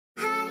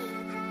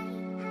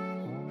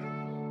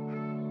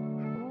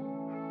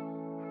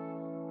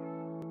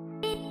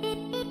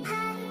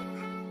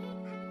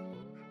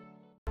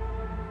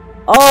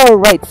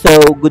Alright, so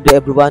good day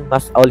everyone,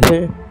 Mas All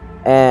here,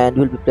 and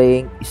we'll be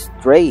playing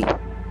Stray.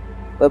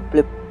 Well,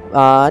 this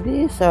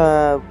is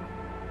a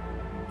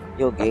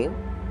new game,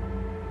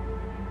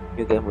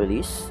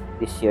 release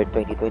this year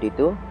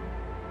 2022,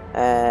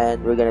 and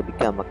we're gonna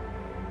become a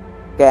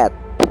cat.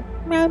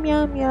 Meow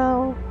meow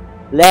meow.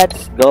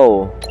 Let's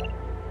go.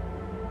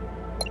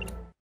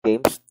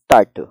 Game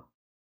start to.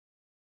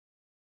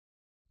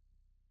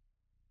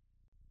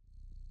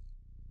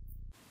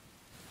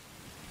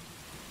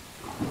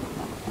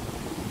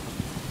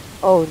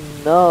 Oh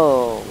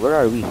no, where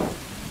are we?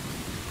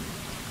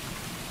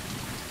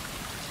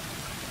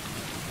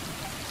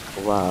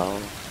 Wow,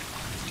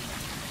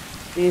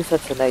 this is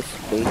such a nice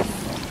place.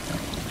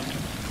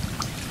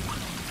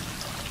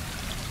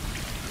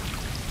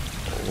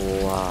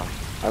 Wow,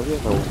 are we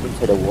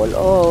inside the wall?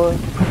 Oh,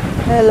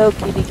 hello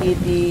kitty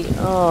kitty.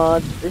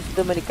 Oh, there's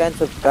too many kinds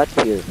of cat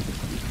here.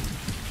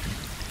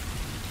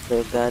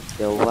 So got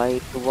the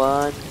white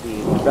one,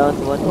 the brown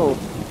one. Oh,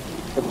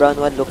 the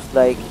brown one looks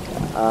like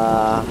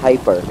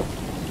hyper.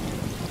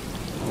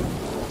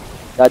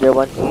 The other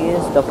one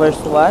is the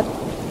first one.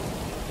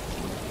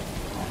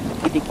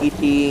 Kitty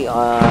kitty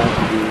on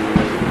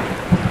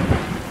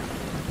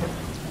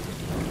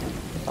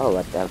the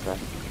whatever.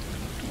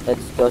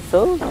 Let's go.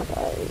 So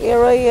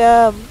here I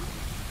am.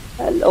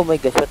 Hello. Oh my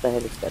gosh, what the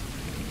hell is that?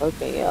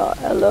 Okay,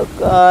 hello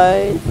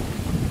guys.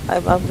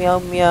 I'm a meow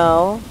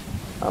meow.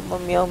 I'm a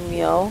meow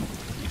meow.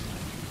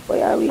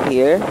 Why are we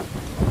here?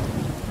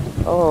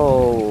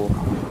 Oh.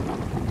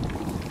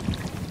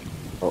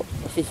 Oh,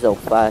 this is so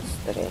fast.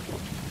 Okay.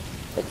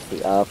 Let's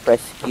see. Press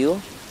Q.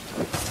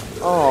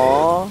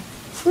 Oh.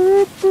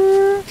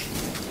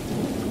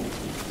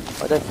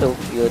 Oh, that's so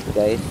cute,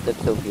 guys.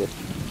 That's so cute.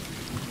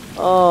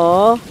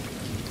 Oh.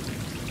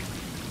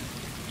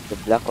 The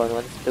black one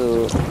wants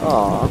to.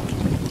 Oh.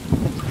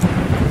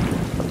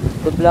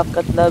 The black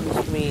cat loves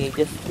me.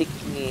 Just lick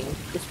me.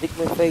 Just lick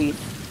my face.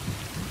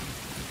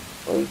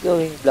 Where are you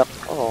going, black?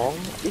 Oh,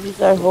 this is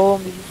our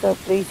home. This is our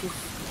place.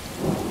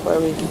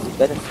 Where is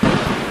gonna stay?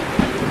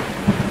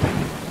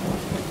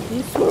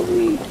 This is where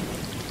we.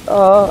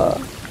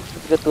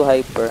 Let's go to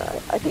hyper.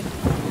 I think.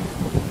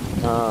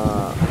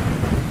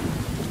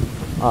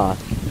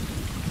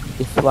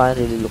 This one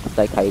really looks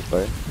like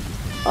hyper.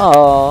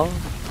 Oh.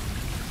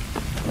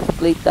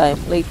 Playtime,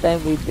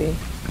 baby.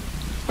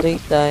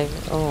 Playtime.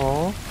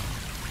 Oh.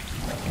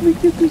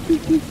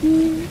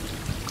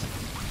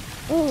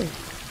 Oh.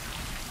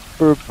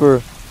 Purr.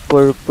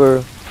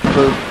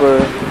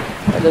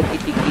 Hello,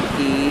 kitty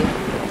kitty.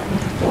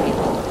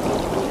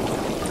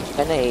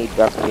 Can I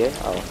drop here?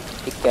 Oh,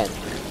 it can.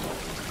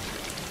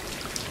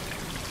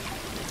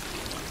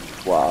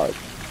 Wow,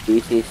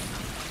 this is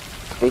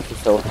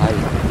so high.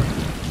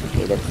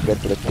 Okay, let's get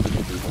to the kitty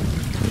kitty.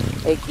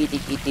 Hey, kitty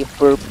kitty,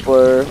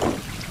 purr.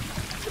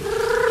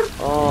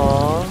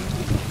 Oh.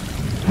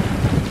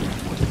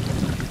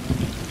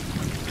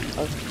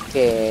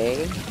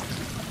 Okay.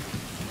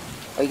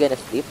 Are you gonna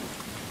sleep?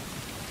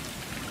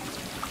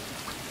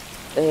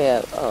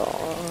 There. Oh,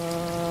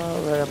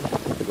 where am I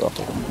supposed to go?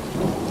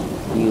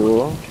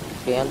 You.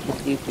 Okay, I'm just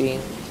sleeping.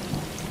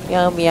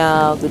 Meow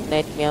meow. Good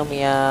night, meow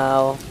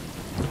meow.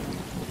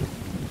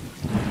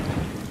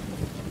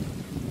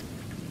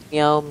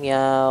 Meow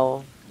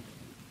meow.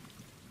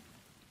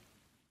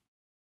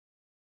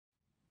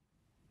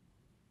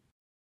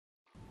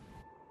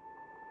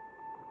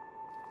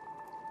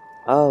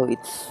 Oh,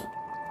 it's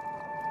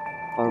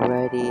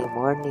already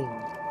morning.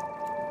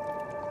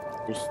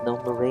 There's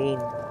no more rain.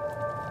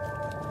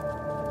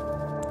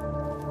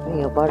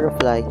 Hey, a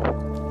butterfly.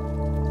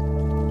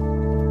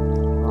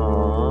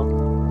 Aww.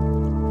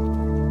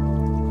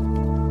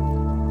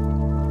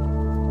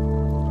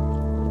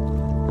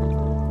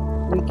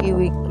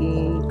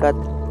 Wiki, cat.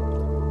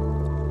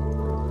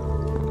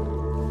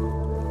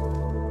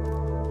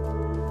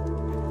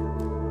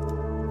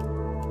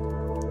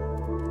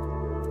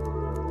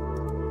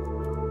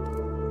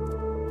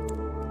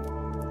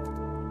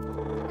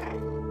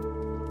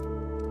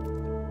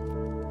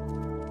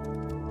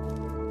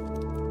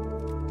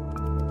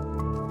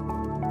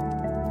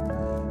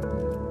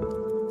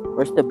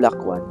 Where's the black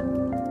one?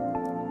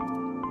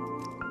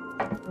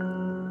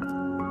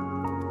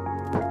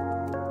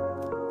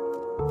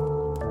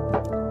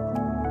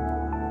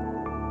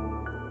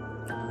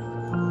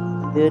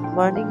 Good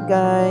morning,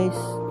 guys.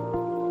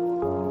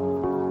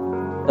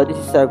 So this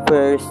is our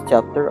first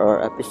chapter or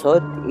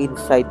episode,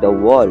 Inside the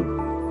Wall.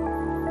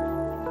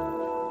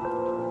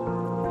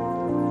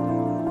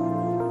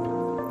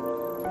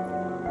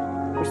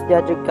 Where's the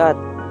other cat?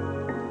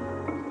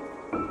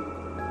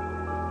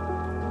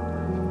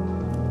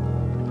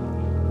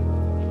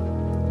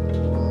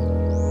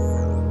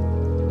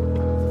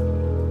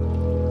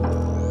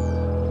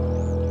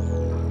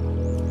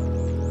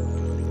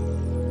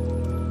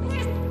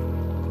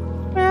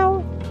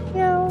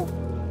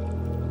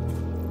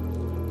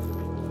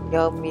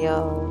 Meow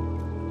meow.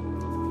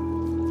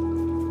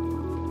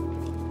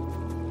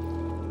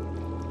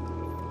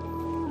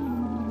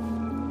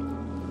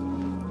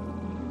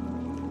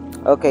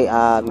 Okay,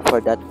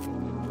 before that,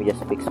 me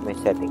just fix my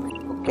settings.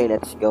 Okay,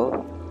 let's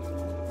go.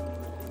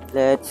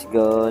 Let's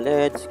go.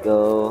 Let's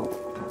go.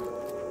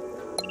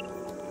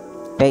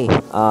 Okay,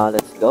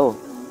 let's go.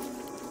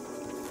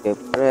 Okay,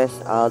 press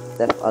Alt,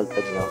 left Alt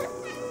nyo.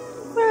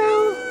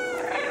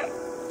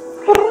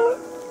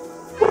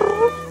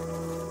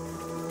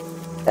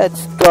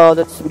 Let's go.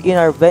 Let's begin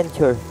our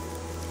venture.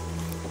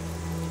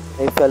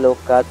 Hey, fellow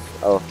cats.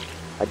 Oh,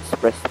 I just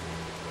pressed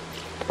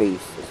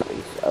space.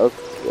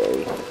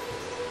 Okay.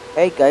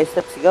 Hey, guys,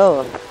 let's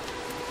go.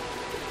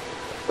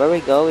 Where are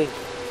we going?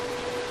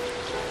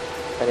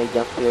 Can I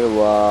jump here?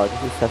 Wow,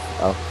 this is just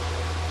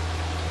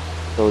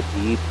so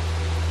deep.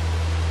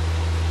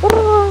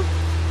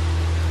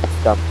 Let's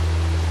jump.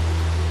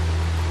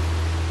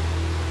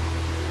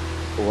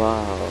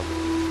 Wow.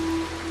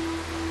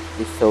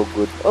 This is so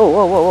good. Oh,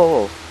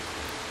 whoa.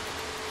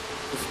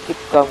 Just keep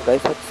calm,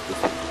 guys. What's this?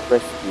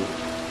 Press Q.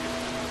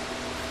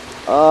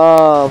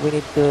 Oh, we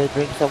need to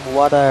drink some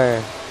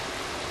water.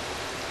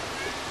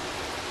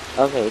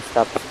 Okay,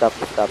 stop.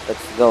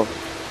 Let's go.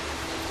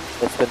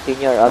 Let's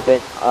continue our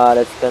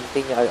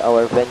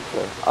our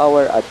venture.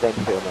 Our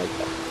adventure, my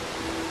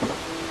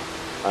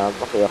God.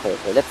 Okay.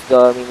 Let's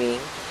go,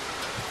 Miming.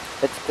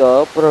 Let's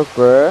go,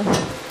 Purr.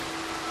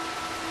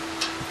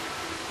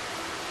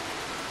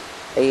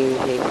 Hey.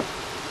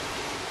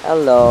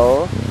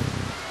 Hello,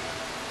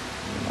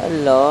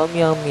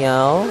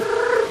 meow.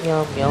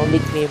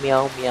 Lick me,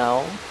 meow.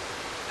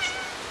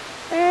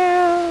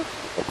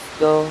 Let's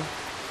go.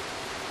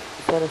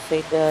 Just wanna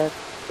say that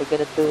we're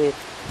gonna do it.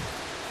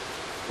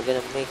 We're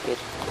gonna make it.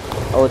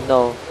 Oh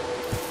no,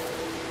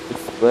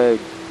 this bird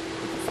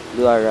just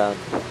flew around.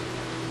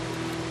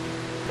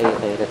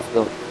 Okay, let's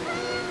go.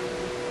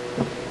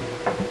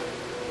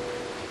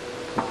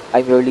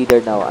 I'm your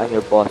leader now. I'm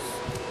your boss.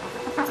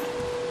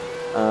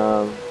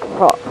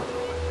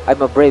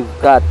 I'm a brave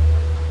cat.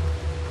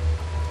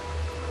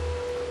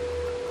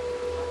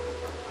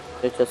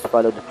 Let's just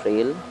follow the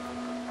trail.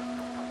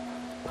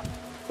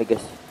 I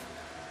guess.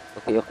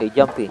 Okay,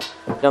 jumpy.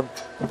 Jump.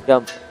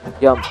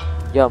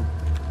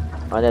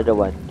 Another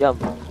one, jump.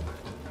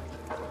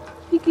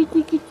 Chiki.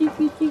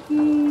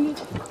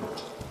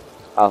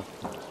 Oh.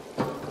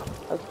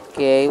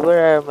 Okay,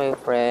 where are my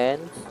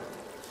friends?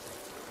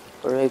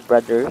 Where are my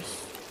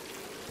brothers?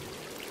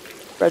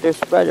 Brothers.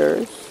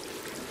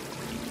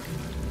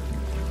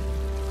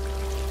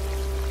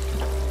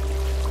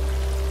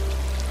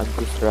 I'm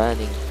just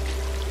running.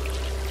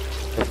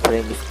 The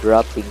frame is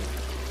dropping.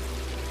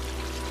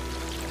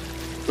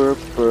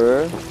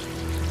 Purr.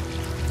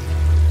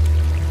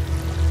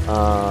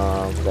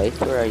 Guys,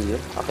 where are you?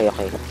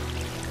 Okay.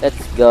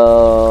 Let's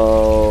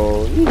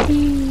go.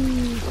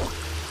 Yee-hee.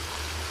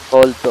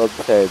 Hold to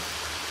observe.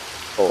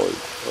 Hold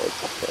to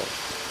observe.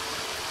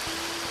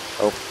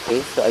 Okay,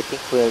 so I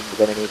think we're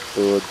gonna need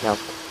to jump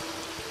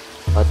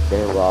out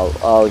there. Wow.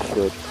 Oh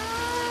shoot.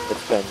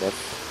 Let's try this.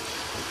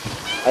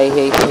 Hey.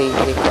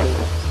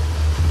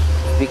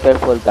 Be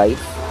careful, guys.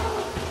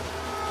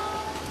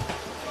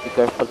 Be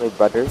careful, my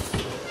brothers.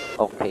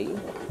 Okay.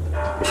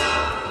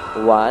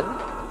 One.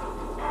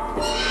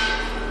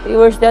 Hey,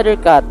 where's the other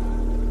cat?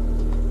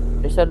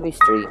 There's always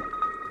three.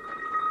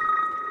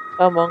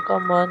 Come on.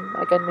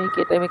 I can make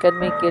it.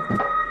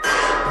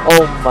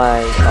 Oh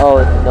my.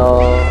 Oh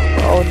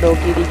no,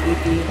 kitty.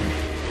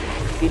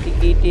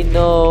 Kitty,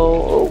 no.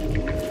 Oh.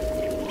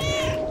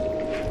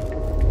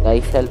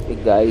 Guys, help me,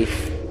 guys.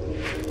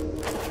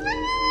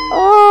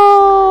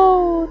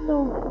 Oh no.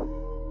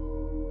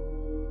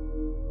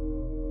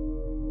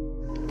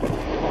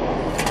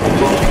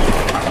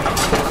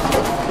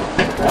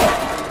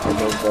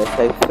 Oh gosh,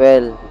 I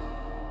fell.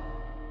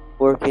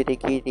 Poor kitty.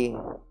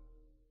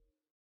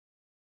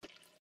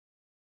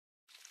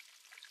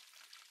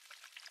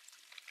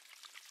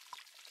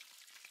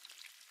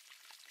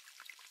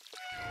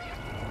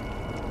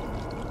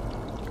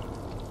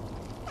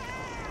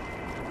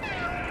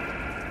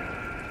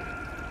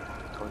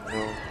 Oh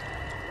no.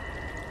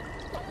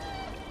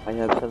 I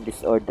have some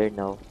disorder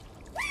now.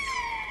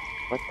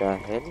 What the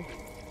hell?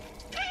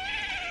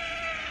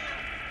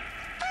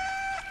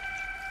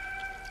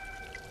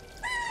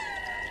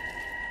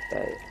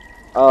 Okay.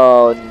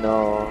 Oh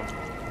no.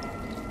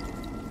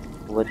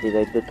 What did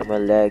I do to my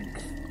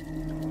legs?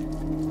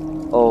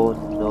 Oh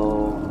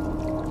no.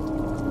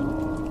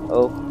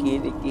 Oh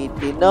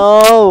kitty,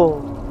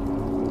 no!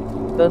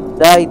 Don't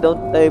die,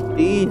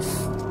 please.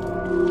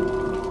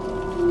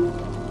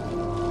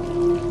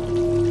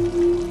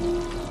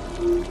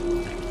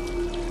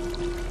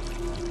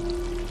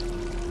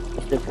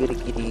 Is the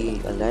kitty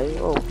alive?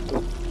 Oh.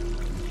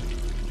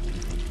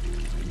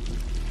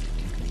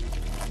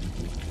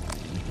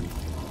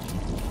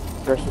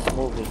 Brush is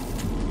moving.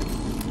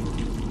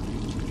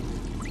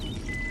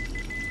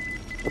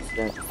 What's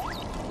that?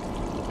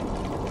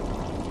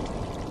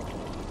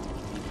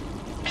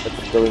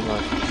 What's going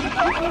on?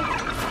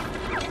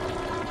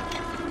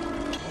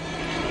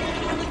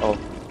 Oh.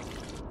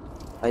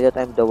 By the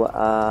time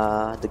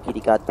the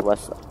kitty cat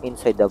was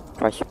inside the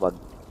trash bag.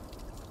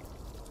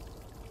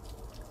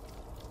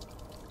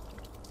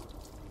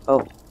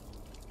 Oh.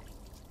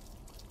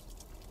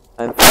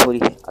 I'm fully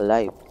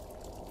alive.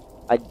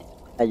 I,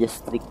 I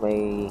just lick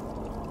my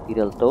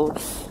little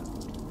toes.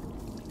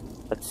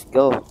 Let's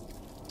go.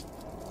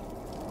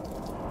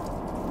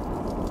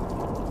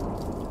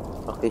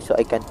 Okay, so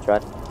I can't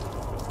run.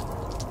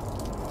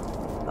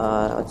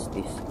 What's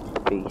this?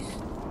 Space.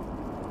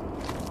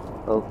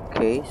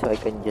 Okay, so I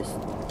can just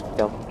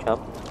jump.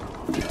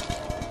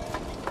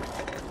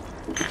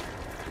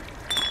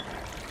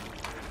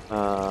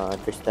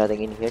 There's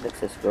nothing in here. Let's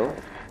just go.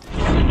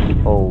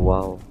 Oh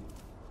wow.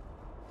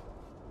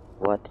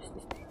 What is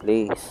this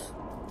place?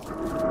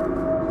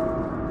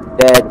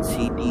 Dead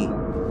City.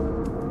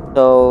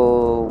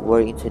 So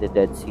we're inside the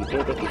Dead City.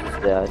 I think this is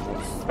the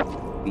next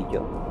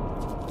video.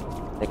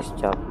 Next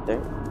chapter.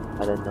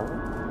 I don't know.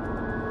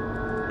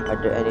 Are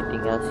there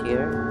anything else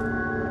here?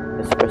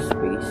 Let's press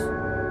space.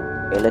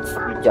 Okay, let's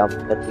jump.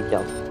 Let me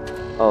jump.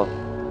 Oh.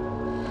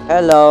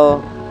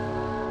 Hello.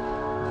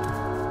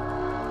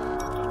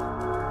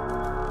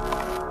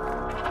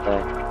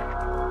 Okay.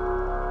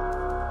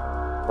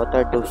 What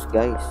are those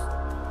guys?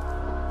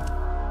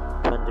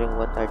 Wondering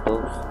what are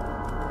those?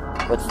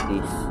 What's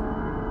this?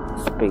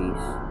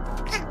 Space.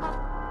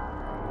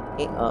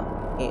 Let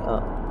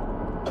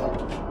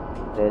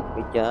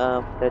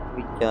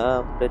me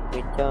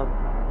jump.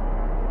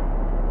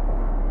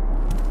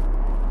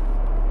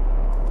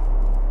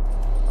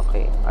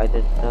 Okay, I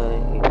don't know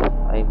if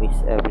I miss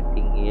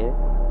everything here.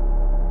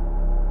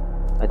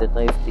 I don't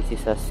know if this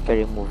is a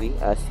scary movie,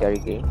 a scary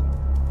game.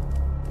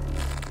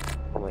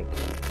 Oh my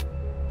god.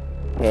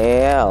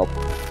 Help!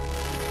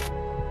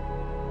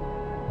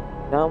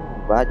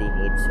 Somebody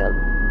needs help.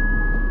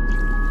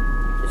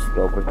 Just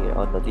go over here.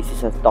 Oh no, this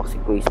is a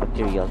toxic waste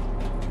material.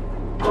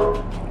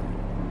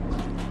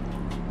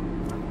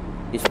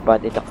 This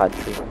banned in the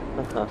country.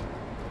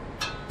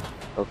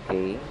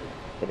 Okay,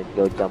 gonna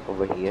go jump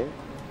over here.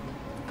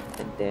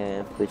 And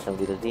then put some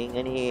little thing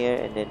in here.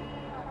 And then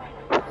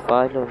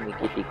follow me,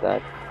 kitty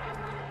cat.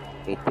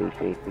 Wait.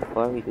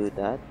 Before we do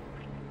that,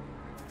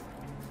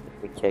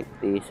 let me check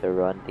this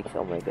surroundings.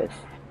 Oh my gosh.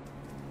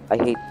 I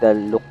hate the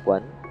look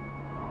one.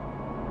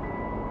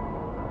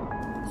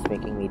 It's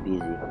making me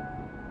dizzy.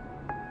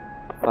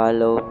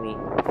 Follow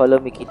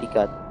me, kitty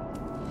cat.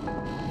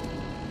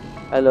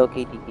 Hello,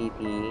 kitty.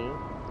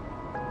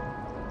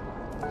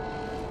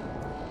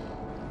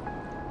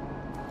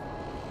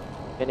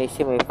 Can I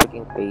see my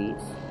freaking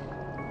face?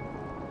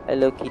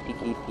 Hello, kitty.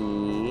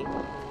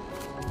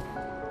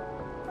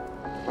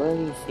 Where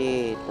is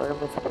it? Where am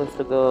I supposed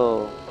to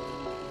go?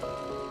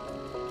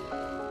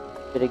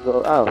 Should I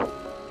go? Oh,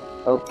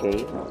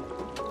 okay.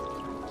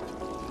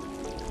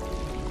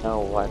 Now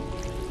what?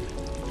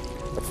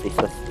 What's this?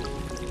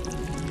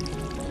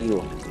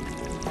 You.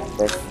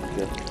 That's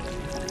you.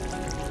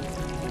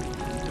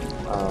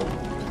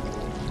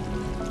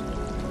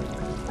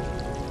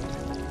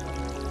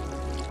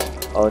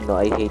 Oh no,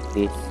 I hate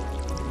this.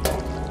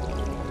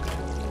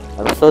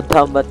 I'm so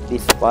dumb at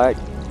this part.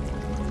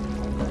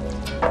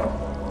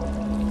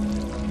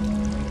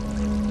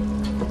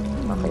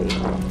 Okay.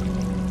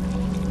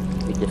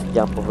 We just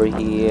jump over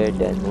here,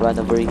 then run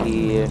over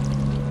here,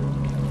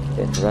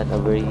 then run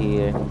over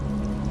here,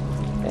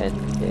 and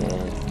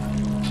then...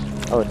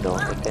 Oh no,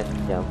 I can't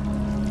jump.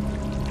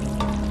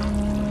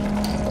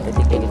 I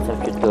think I need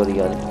some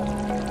tutorial.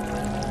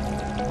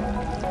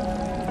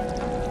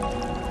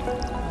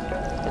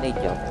 Can I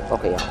jump?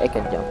 Okay, I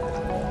can jump.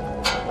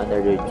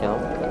 Another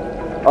jump.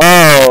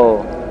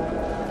 Oh!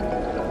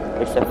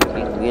 There's a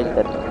freaking wheel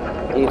that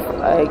if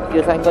I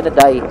use, I'm gonna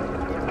die.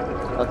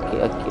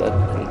 Okay.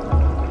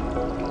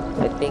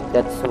 I think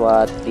that's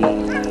what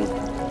this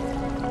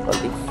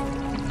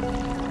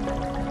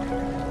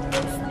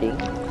thing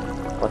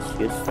was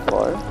used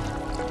for.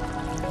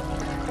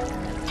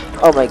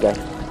 Oh my god.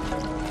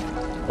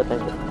 I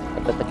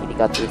thought the kitty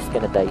cat is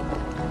gonna die.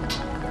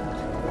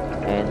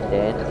 And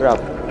then grab.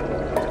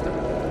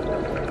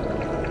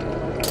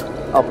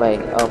 Oh my.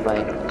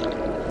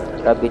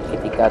 Grab it,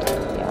 kitty cat.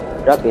 Yeah,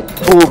 grab it.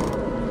 Boom!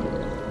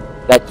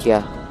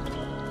 Gotcha.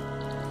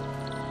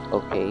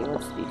 Okay,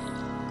 what's this?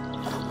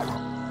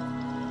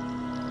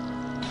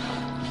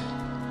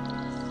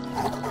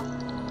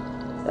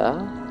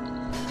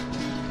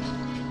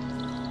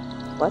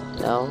 What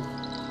now?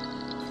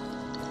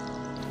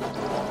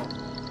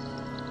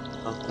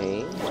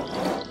 Okay.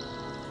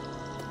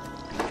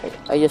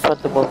 I just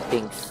want to move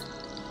things.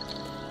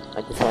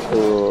 I just want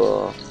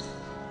to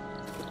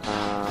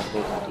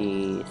make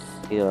this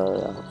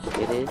feel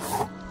it is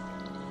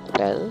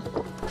well.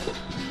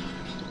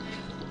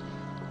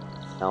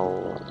 Now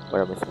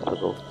where am I supposed to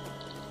go?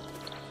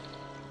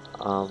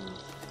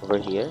 Over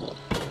here.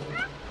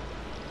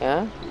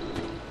 Yeah?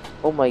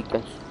 Oh my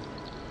gosh.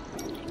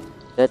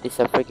 That is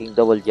a freaking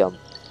double jump.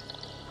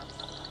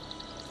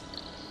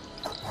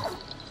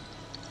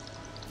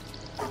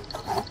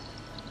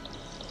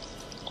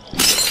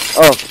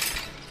 Oh!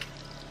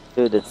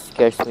 Dude, that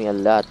scares me a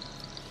lot.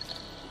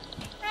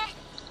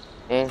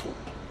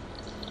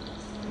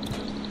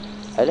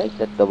 I like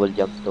that double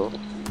jump though.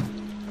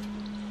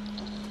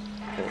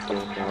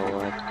 Okay, now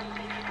what?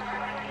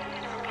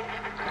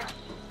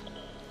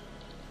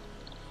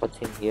 What's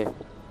in here?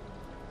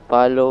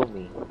 Follow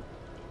me.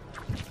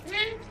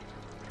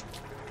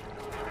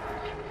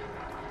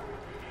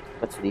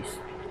 What's this?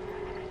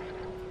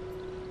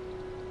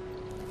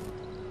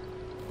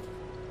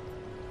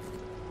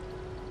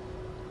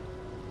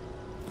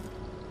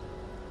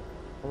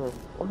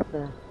 What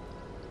the?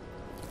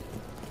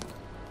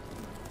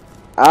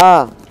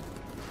 Ah!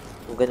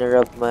 I'm gonna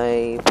rub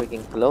my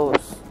freaking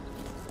clothes.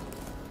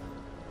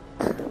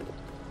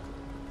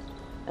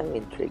 I'm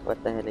intrigued.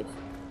 What the hell is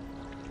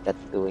that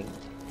doing?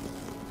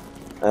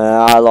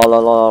 La la la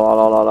la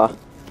la la la.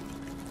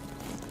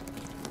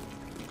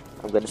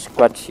 I'm gonna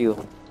scratch you.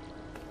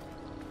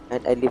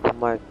 And I leave a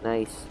mark.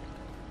 Nice.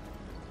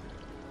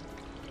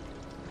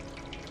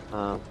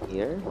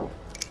 Here.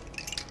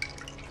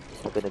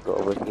 So I'm gonna go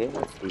over here.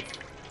 What's this?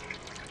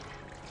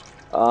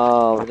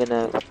 Oh, we're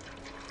gonna.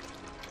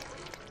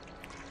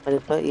 I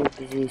don't know if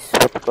this is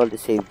what you call the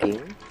save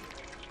game.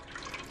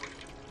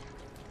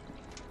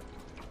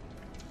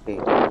 Okay.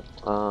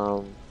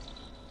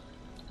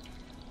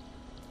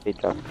 They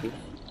drop this.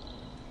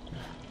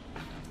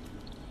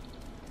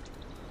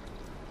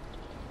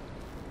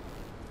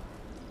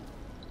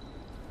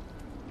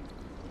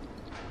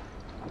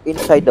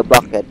 Inside the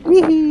bucket.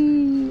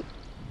 Wee!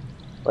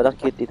 What a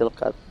cute little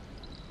cat.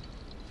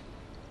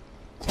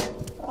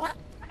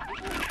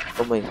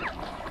 Oh my.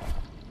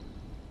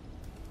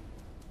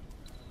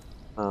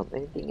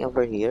 Anything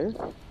over here?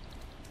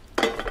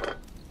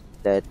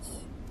 There's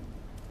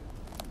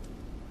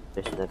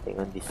nothing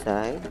on this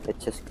side.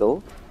 Let's just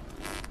go.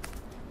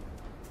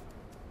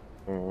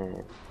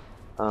 And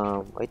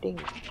I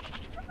think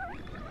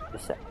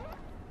this side.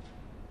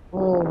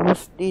 Oh,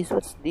 what's this?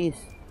 What's this?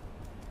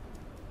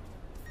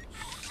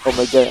 Oh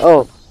my god.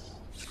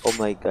 Oh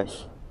my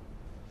gosh.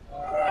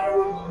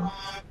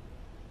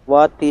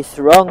 What is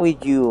wrong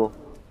with you?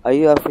 Are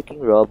you a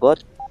freaking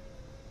robot?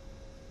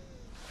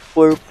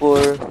 Poor.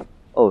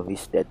 Oh,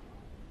 he's dead.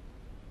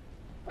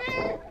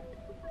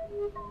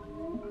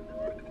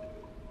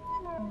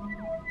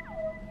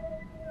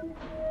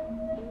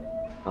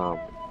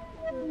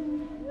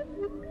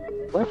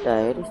 What the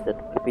hell is that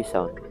creepy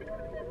sound?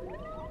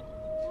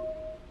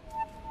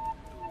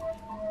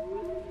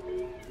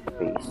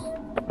 Space.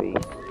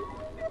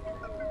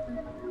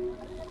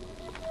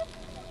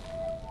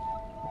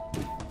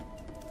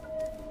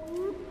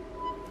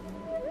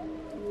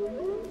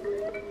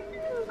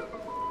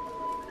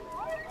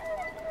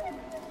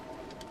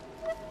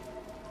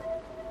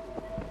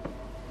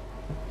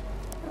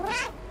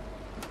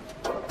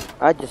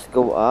 I just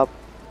go up.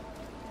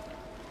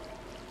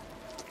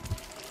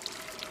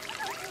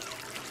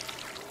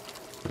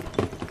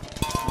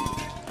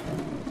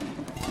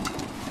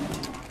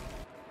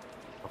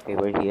 Okay,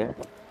 we're here.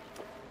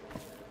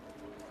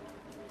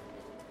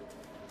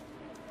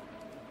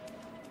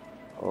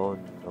 Oh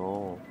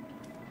no.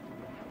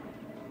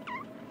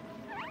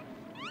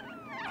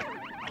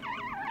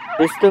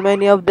 There's too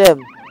many of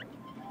them.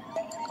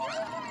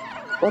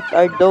 What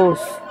are those?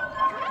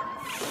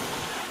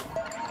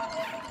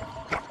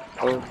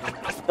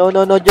 Oh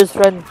no, just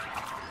run.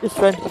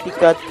 Kitty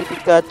cat.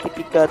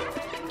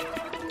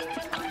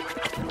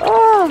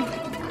 Ah!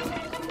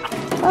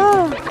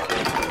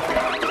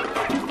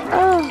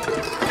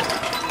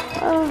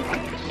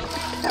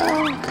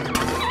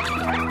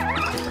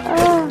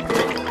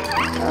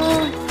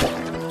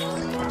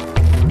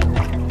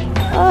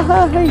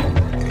 Hey.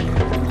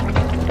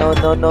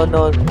 No.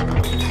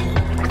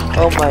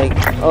 Oh my,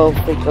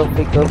 fake,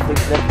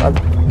 left out.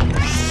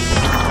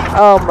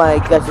 Oh my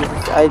gosh,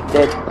 I'm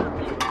dead.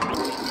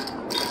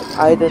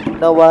 I don't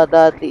know what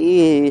that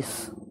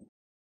is.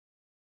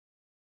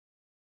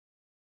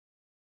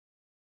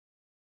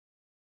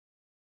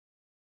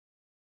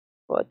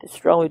 What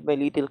is wrong with my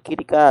little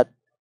kitty cat?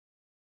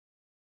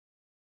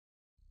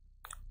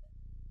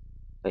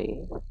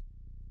 Okay.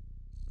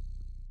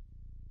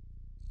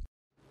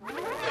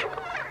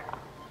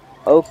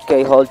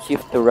 Okay, hold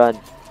shift to run.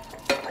 Is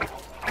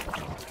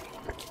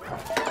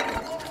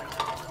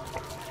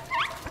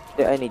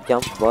there any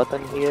jump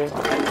button here?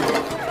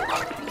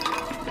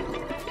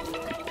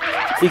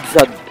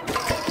 Zigzag.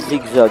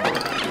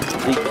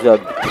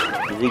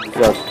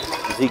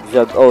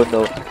 Oh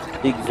no.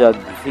 Zigzag.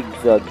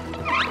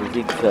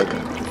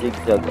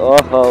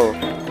 Oh.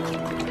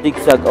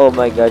 Zigzag. Oh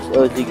my gosh.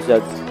 Oh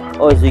zigzag.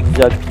 Oh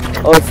zigzag.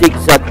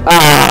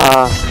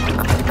 Ah.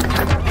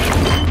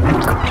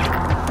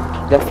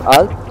 Left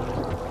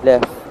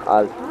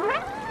alt.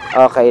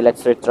 Okay,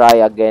 let's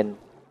retry again.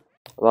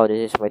 Wow,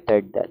 this is my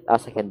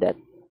second death.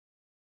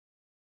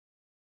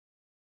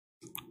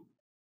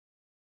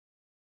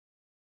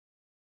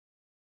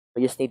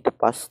 We just need to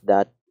pass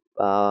that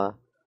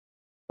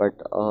part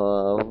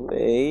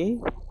away.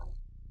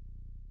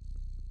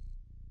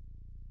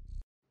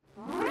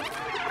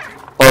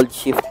 Hold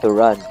shift to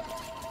run.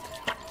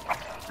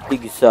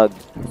 Zigzag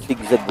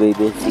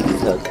baby,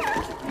 zigzag.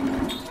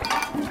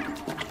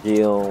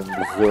 Zoom.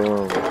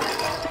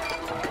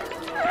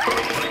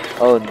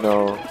 Oh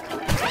no.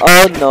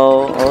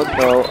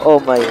 Oh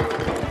my.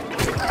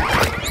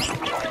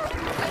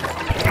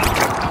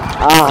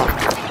 Ah.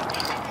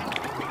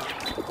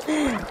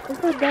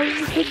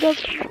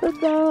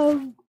 Sit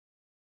down.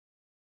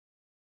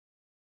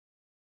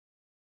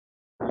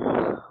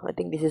 I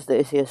think this is the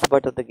easiest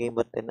part of the game,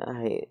 but then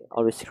I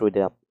always screwed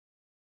it up.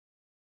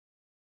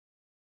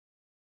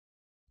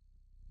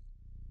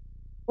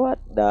 What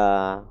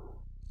the?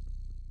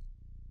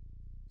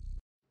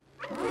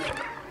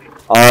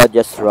 Oh,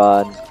 just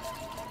run.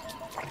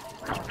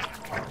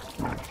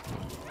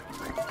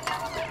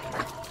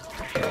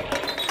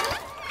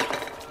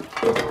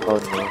 Oh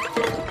no.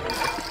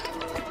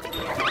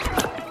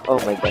 Oh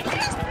my god.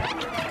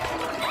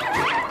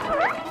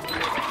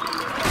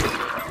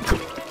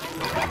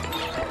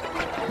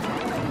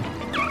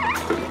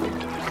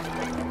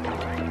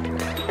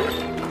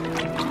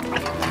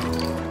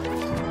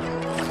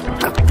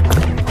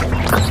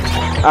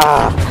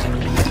 Ah!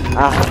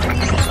 Ah!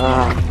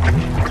 Ah!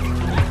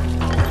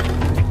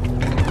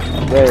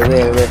 Where?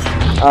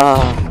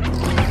 Ah!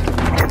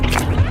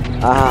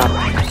 Ah!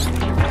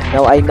 No,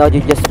 I know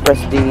you just press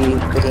the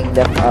freaking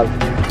left up.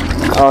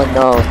 Oh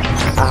no!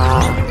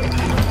 Ah!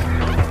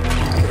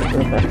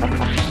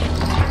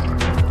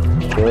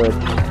 Good.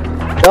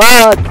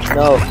 No!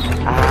 No!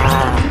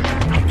 Ah!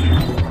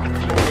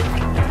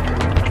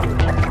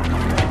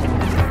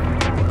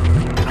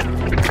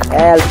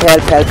 Help!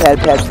 Help!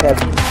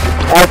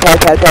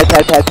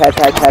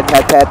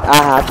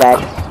 Ah, back.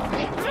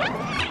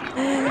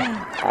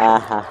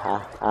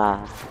 Ah.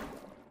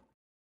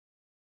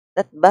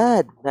 Not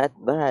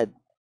bad.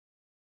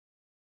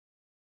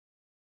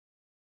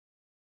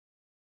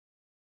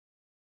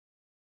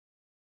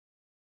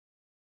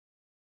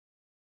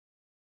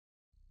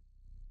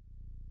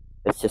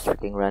 Let's just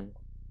freaking run.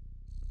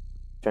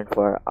 Turn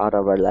for out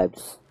of our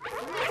lives.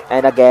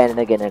 And again.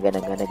 Okay,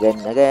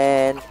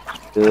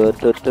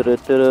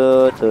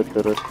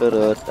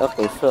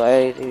 so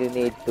I really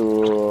need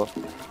to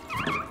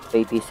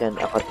play this on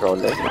a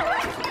controller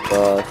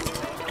because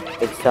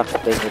it sucks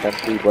playing it on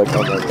keyboard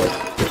on my desk.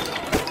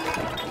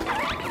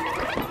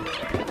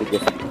 We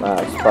just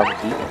spam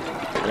key.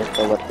 I don't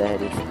know what the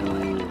hell is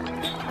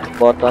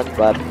the button,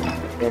 but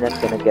you're not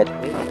gonna get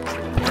me.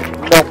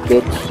 No,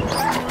 bitch.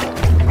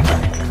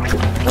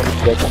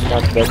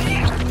 Not bitch.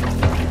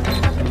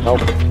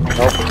 Nope.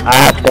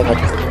 Ah, dang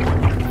it.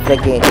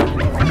 Freaking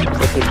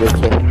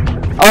bitch.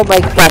 Oh my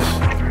gosh.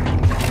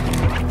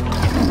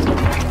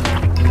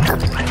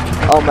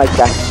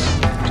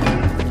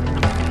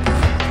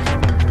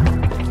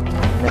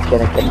 I'm not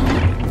gonna get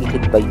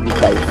defeated by you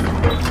guys.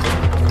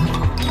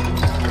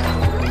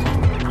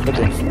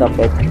 Freaking stop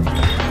it.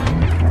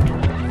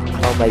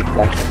 Oh my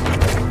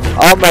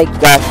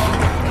gosh.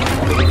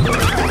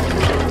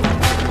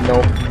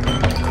 Nope.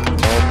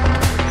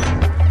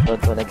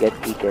 Don't wanna get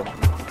eaten.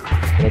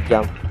 Gonna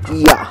jump.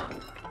 Yeah.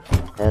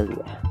 Hell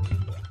yeah.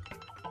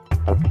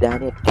 I've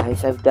done it,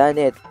 guys.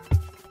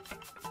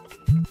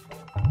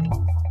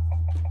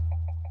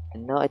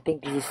 And now I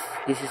think this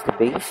is the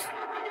base.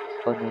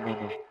 Oh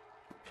no.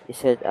 It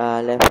said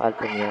left alt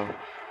to meow.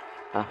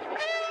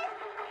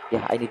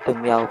 Yeah, I need to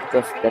meow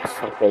because that's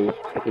so very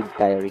freaking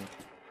tiring.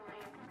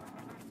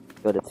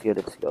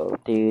 Let's go.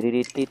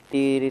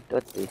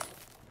 What's this?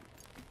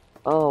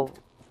 Oh,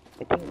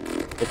 I think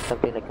it's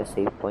something like a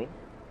save point.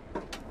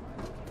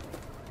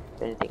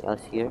 Anything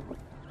else here?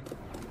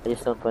 I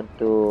just don't want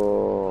to.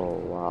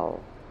 Wow.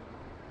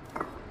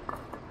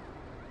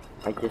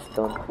 I just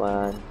don't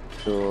want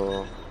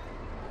to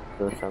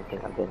do something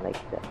again like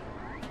that.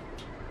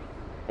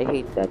 I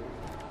hate that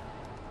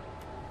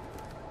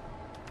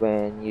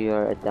when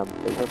you're a dumb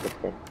player, but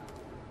then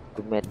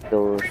you met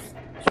those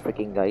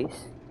freaking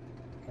guys.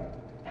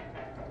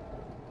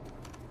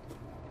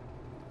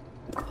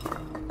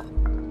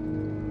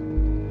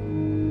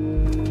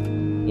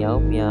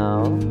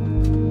 Meow.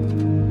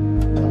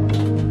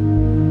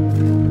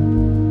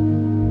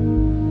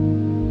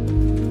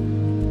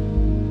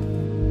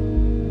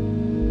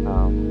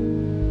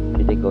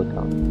 Did they go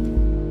down?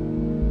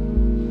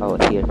 Oh,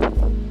 here.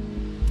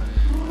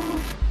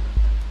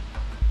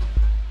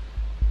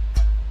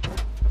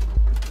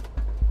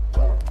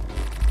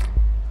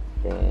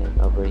 Then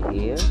over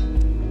here,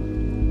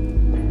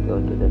 go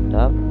to the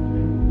top.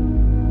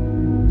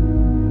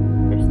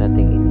 There's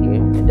nothing in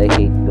here, and I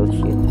hate those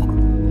shit.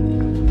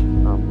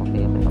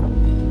 Okay.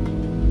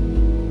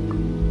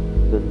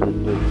 Good.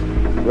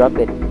 Drop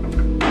it.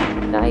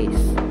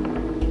 Nice.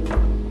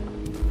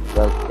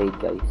 Well played,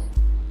 guys.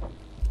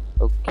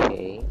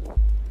 Okay.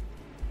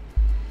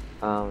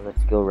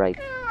 Let's go right.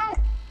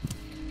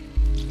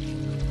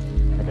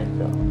 And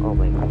then oh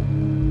my god.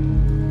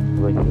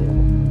 Right here.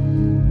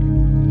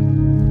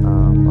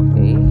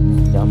 Okay.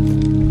 Jump.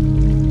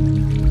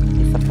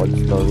 It's a cold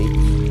storage.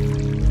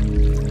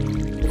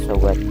 It's a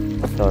wet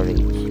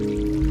storage.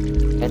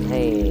 And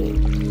hey,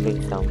 bring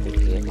something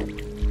here.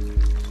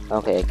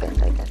 Okay, I can.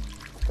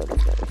 So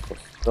let's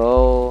just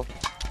go.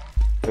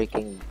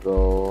 Freaking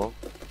go.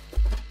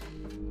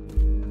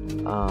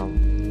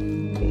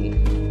 Okay.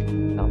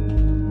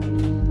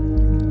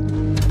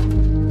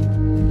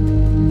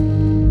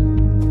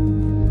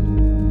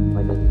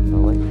 I don't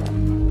know what that.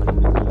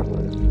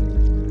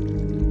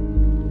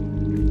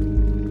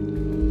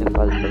 If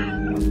I'll play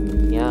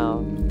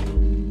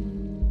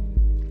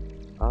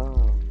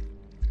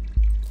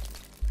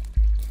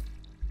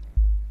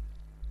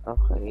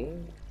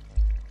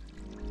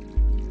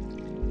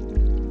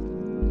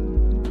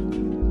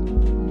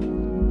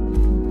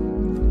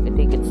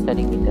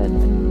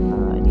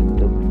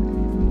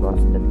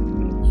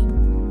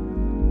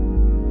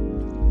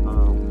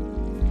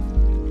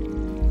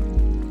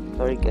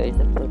guys,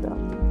 I'm so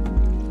down.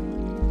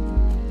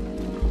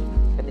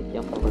 Can I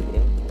jump over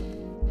there?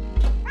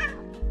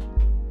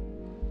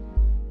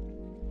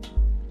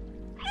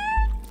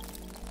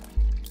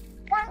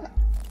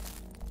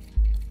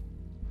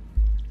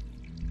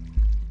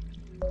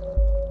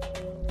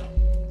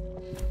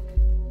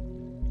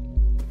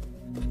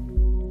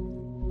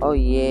 Oh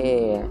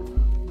yeah,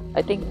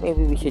 I think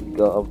maybe we should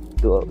go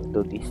do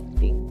this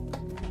thing.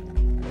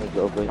 Let me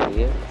go over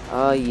here.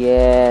 Oh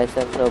yes,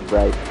 I'm so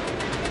bright.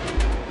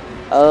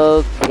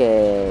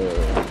 Okay,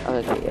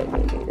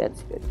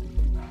 that's good.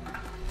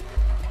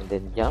 And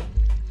then jump,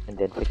 and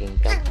then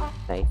freaking jump.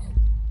 Nice.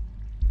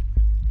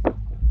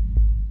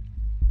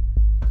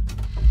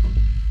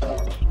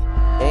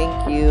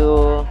 Thank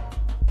you,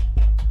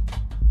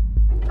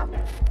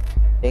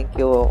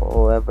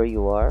 whoever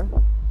you are,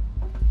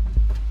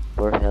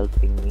 for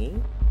helping me.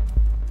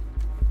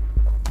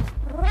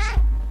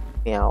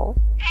 Meow.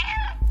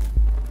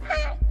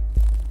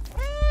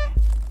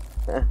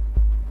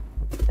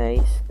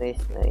 Nice.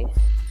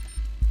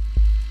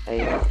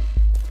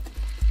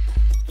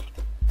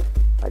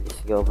 I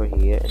just go over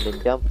here and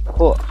then jump.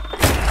 Oh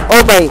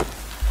my!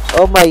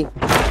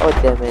 Oh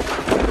damn it!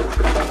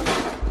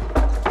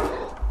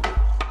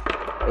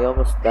 I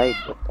almost died.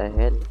 What the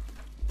hell?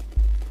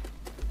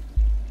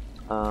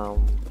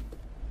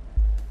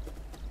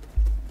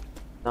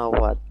 Now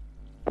what?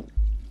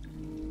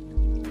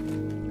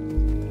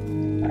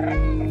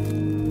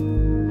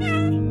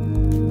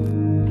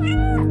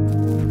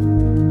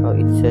 Oh,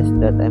 it says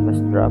that I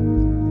must drop.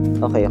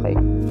 Okay.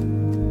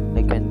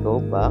 I can go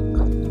back.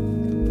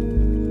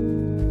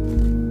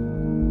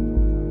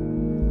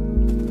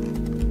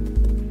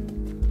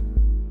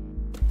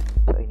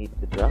 So I need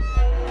to drop.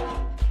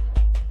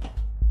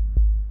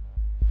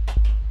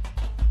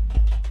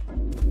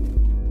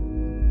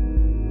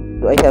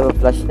 Do I have a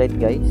flashlight,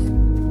 guys?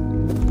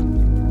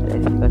 Do I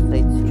have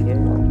flashlights here?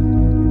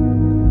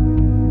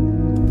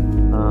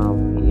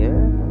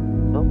 Here?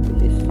 No,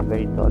 this is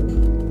very tall.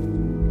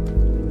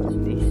 What's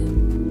this?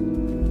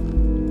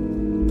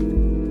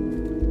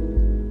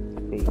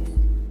 Space.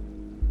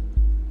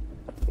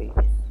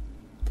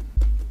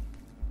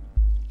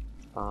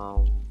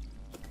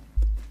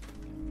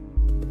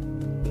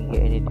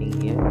 Anything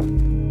here?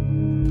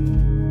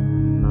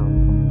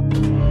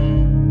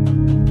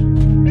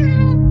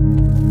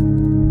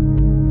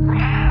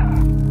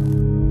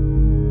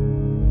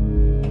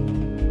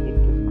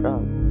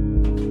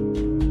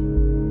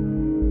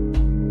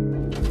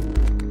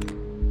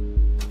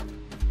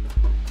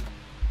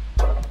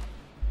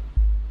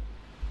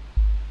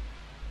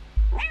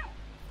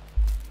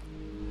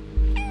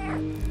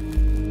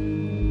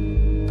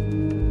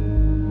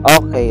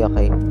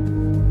 Okay.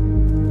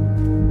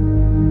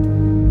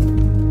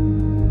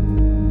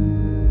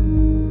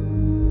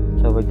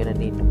 So we're gonna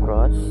need to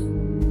cross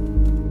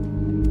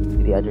to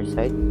the other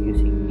side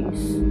using this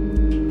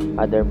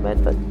other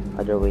method,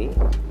 other way.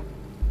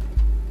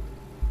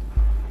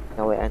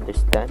 Now I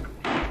understand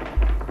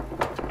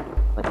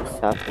what is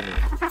happening.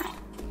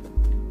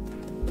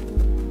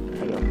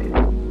 Okay.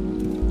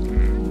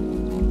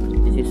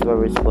 This is where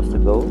we're supposed to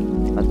go,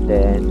 but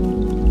then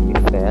we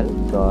fell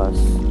because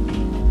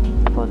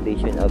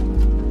foundation of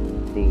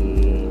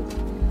the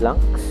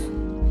planks.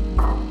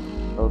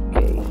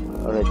 Okay,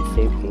 already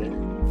saved game.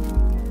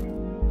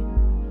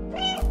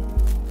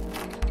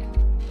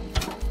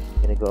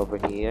 Gonna go over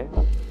here.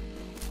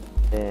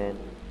 Then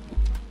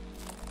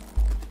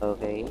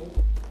okay.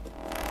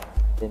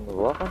 Then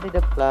walk onto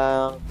the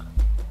plank.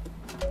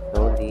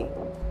 Slowly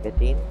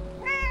get in.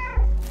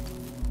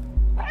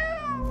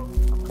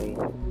 Okay,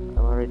 I'm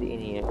already in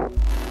here. I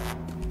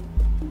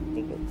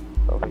think it's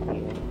over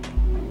here.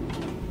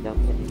 Jump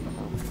in it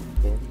now.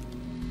 Then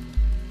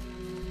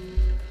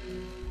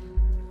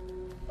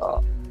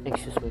oh,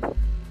 excuse me.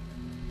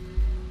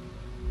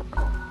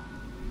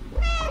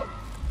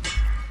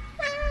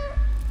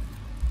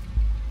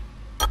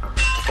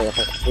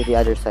 Okay, to the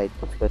other side.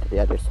 Let's go to the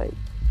other side.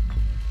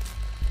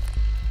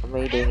 Am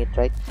I doing it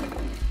right?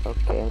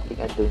 Okay, I think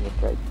I'm doing it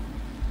right.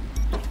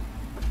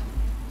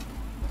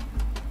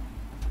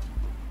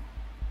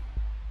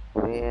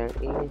 Where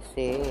is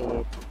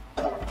it?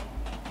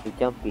 The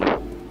jumpy.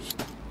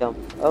 Jump.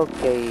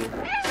 Okay.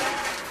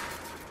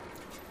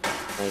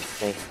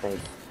 Nice.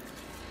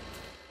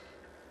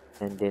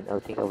 And then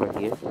I'll think over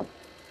here.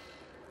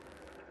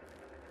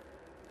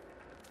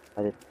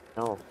 I don't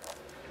know.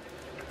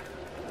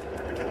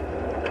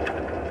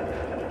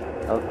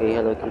 Okay,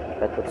 Hello Kitty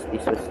cat. What's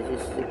this?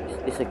 Is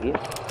this a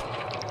gift?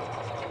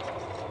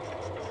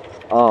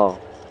 Oh,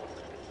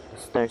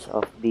 this turns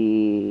off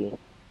the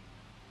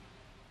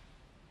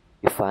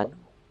fan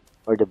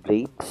or the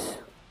blades.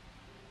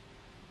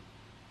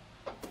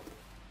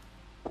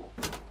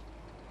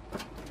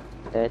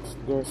 Let's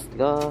just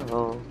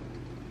go.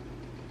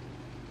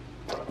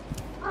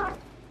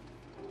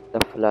 The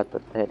flat,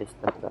 what the hell is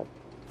the flat?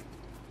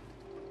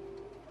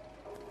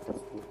 Let's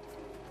see.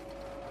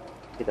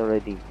 It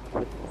already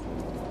put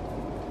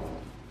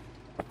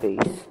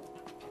space.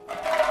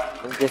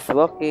 I'm just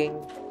walking.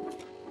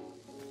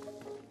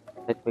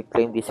 Let me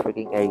claim this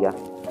freaking area.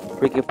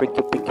 Freaking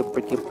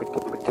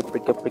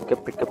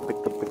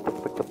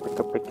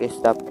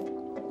stop.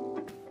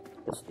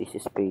 This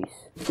is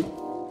space.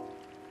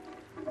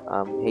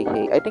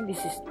 Hey, I think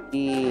this is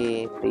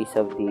the place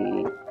of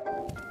the,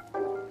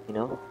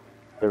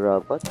 the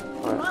robot.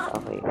 Or,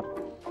 okay.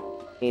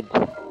 Need.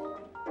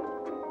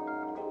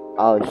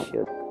 Oh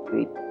shoot.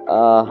 Wait.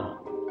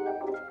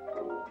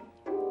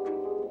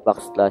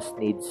 Backslash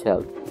needs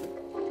help.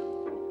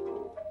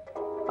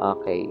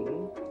 Okay.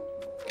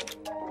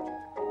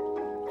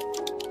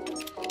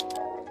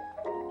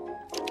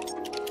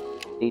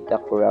 Data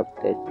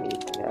corrupted,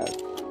 needs help.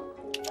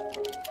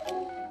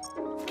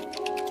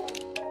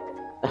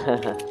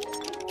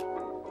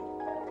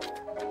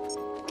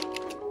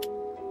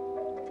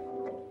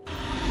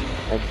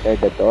 Enter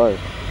the door.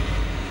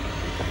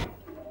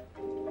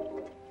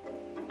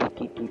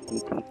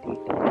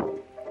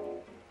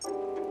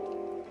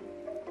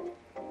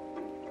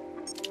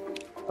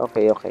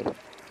 Okay.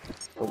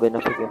 I'm gonna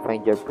freaking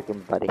find your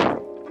freaking body.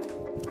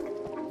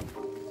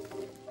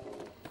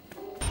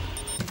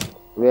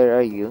 Where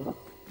are you?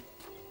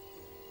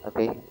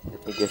 Okay,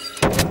 let me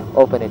just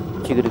open it.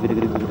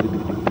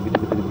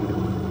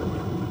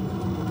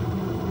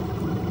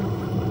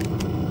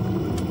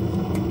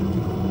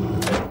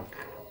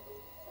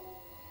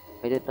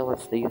 I don't know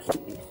what's the use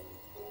of this.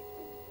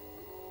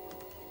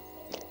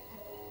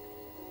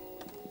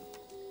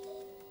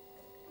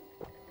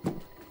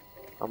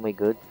 Oh my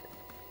god.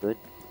 Good.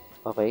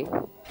 Okay.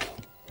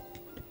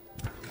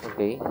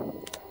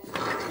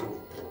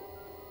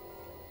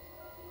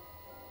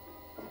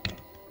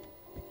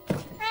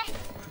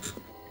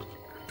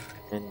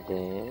 And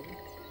then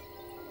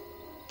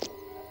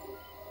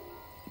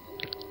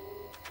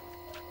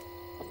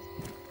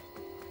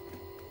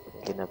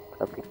I'm gonna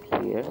up it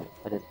here.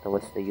 I don't know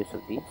what's the use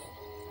of this.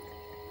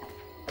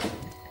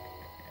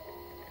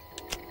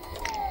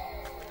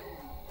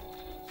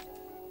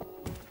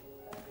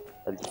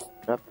 I'll just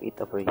drop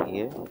it over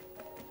here.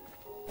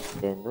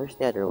 Then where's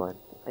the other one?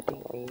 I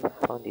think I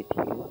found it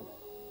here.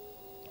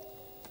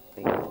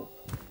 Okay.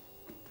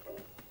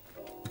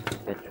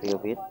 Inventory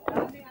of it.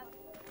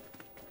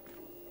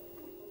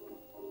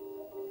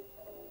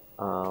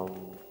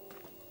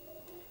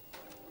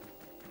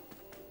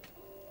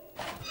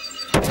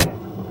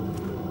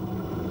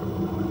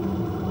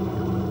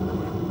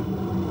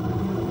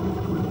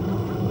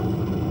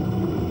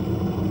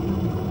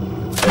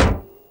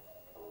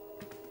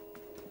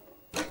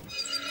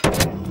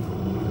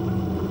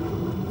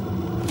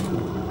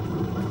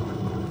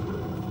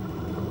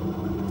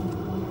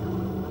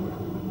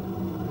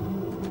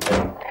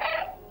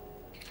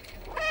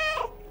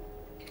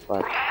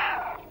 But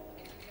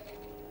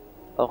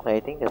okay, I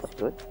think that's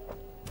good.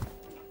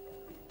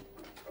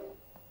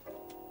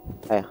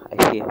 I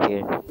see it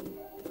here.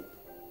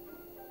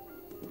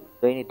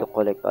 Do I need to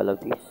collect all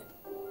of these?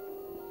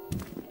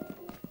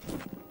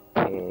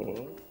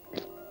 Okay.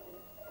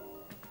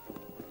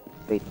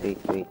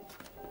 Wait.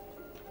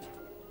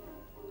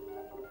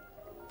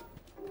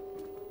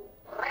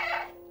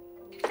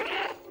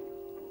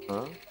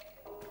 Huh?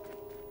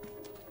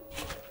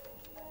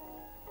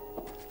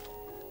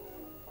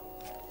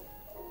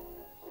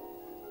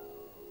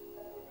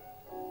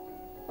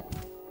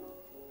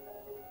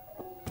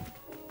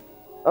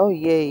 Oh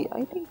yay,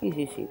 I think this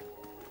is it.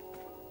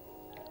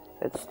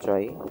 Let's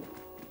try.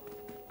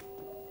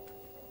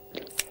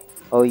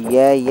 Oh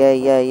yeah.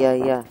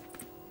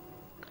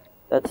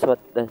 That's what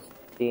the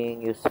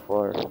thing is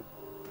for.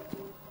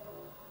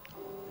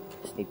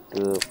 Just need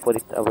to put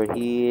it over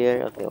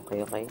here.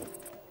 Okay.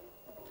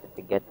 Let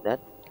me get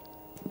that.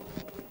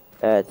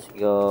 Let's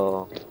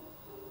go.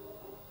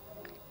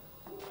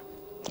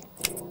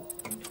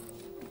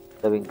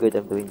 I'm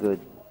doing good.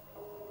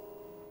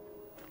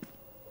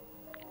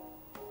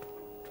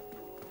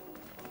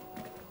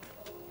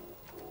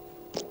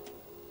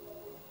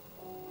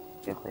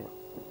 Okay.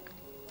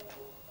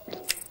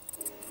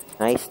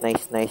 Nice.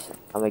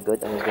 Am I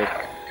good?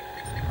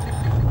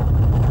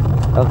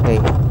 Okay,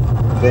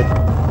 good.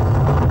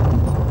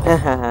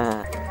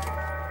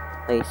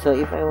 Okay, so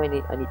if I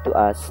need to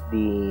ask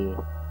the,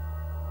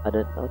 I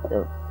don't know,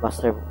 the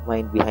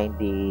mastermind behind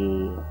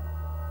the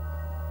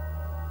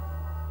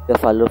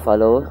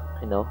follow,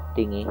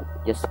 thingy.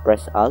 Just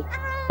press Alt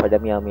for the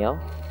meow.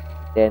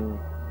 Then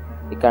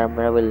the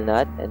camera will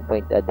nod and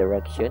point a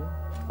direction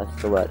as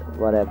to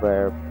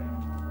whatever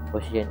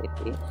position it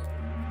is.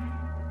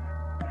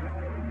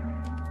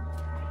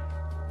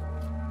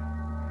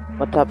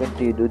 What happened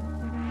to you, dude?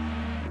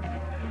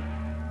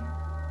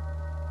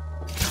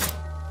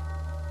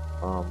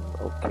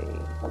 Okay.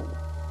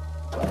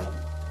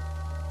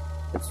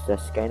 It's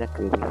just kinda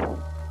creepy.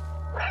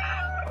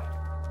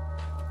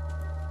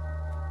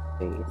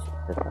 Okay, it's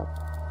the top.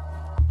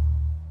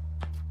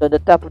 So the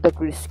top of the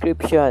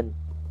description.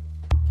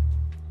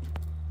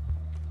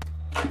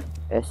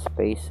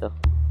 Espacio.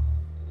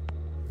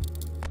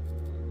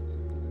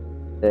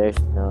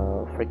 There's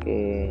no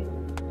freaking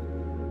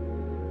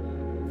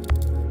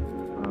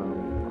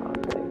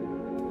okay.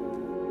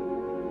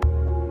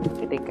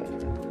 I think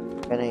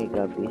Can I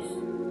grab this?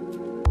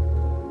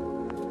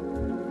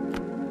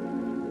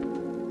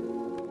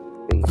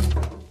 Paste.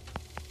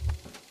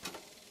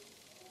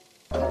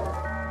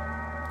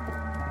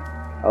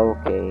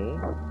 Okay.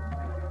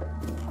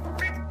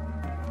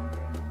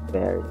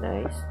 Very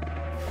nice.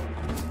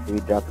 Do we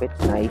drop it?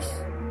 Nice.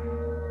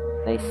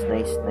 Nice,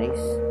 nice,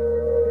 nice.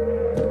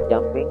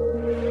 Jumping.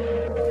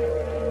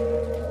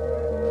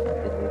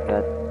 Then we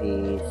got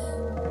this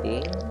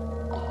thing.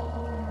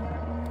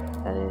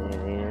 And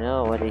then, you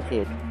know, what is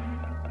it?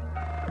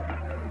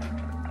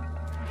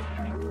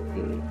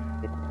 Okay,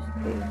 it's this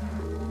thing.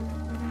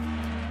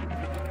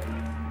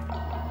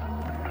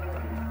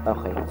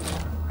 Okay.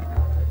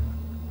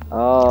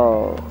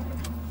 Oh.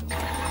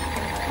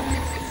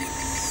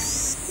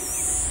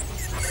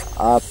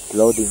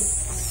 Uploading.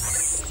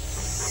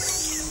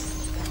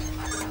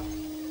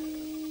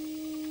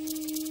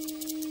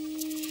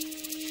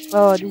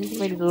 Oh, this is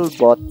my little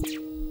bot.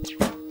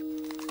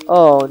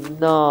 Oh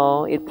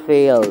no, it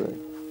failed.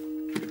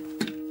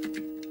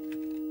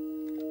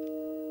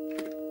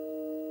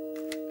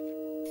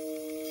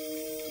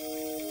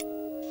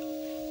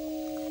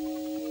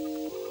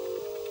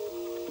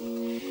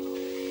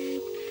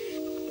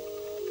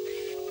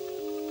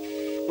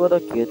 What a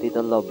cute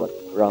little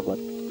robot.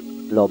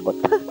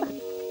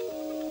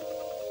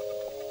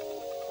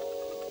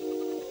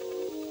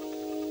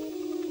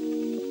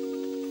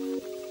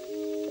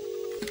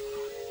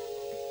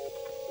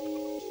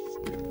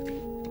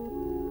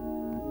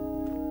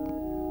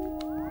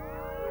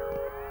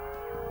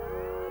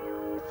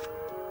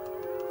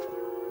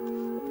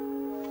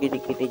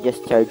 Kitty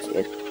just charged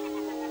it.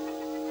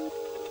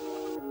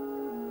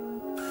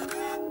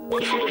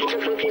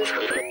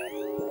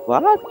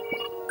 What?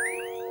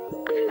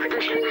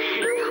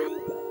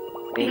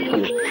 Thank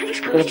you. I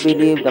can't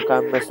believe the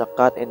camera's a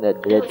cat in the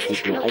Dread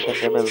City. I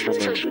can't remember my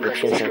name. It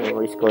seems my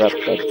memory is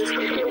corrupted.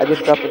 I've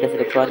been trapped in this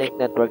electronic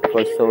network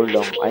for so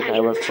long. I know I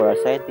work for a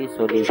scientist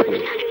who lives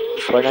here.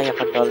 For now, you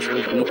can call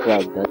me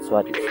BlueTwelve. That's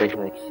what it says in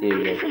my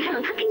exterior.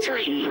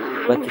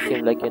 But you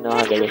seem like you know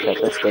how to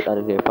reset. Let's get out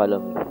of here. Follow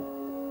me.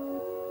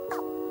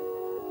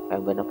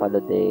 I'm gonna follow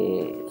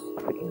this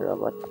freaking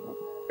robot.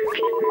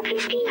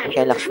 I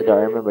can lock the door.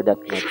 I remember that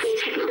much.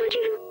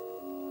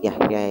 Yeah.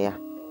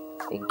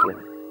 Thank you.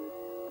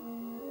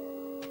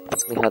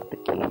 Let me have the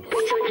keys.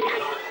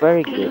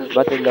 Very good.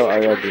 Battery low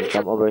already.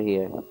 Come over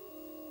here.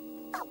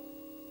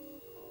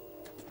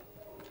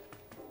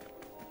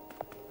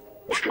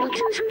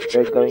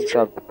 We're going to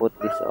have to put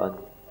this on.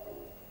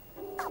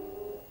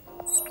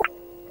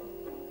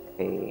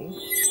 Okay.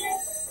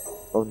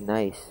 Oh,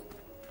 nice.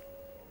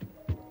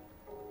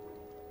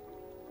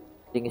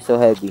 Thing is so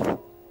heavy.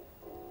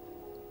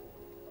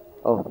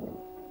 Oh.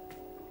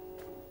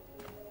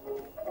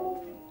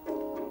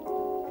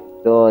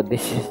 God,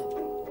 this is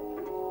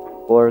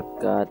poor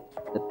cat.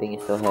 The thing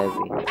is so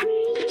heavy.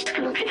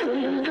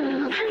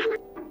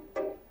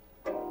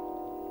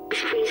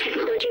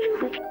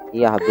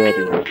 Yeah,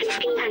 very.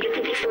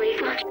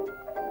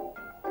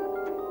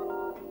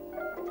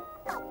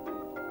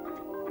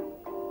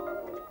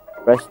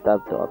 Press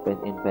tab to open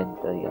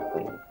inventory.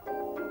 Okay.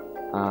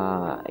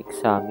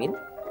 Examine.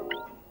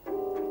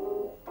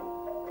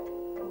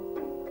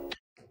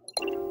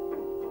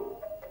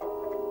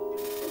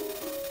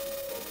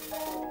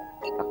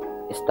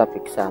 Stop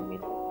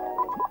examine.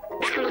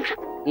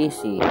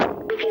 Easy.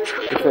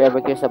 If you're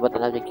ever curious about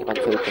an object, you can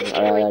show it to me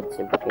or I'll add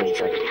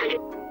simplification.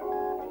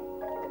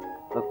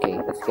 Okay,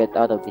 let's get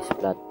out of this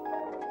plot.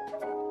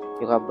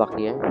 You come back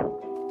here.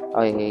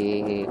 Oh,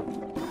 hey.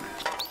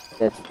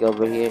 Let's go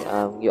over here.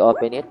 You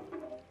open it.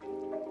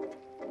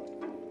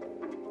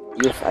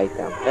 Use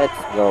item.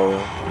 Let's go.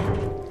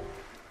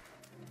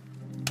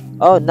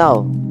 Oh,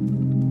 no.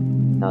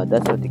 No,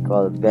 that's what they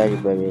call very,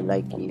 very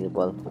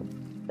likeable.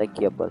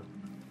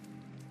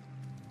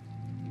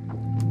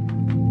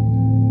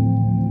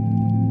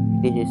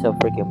 This is so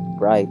freaking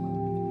bright.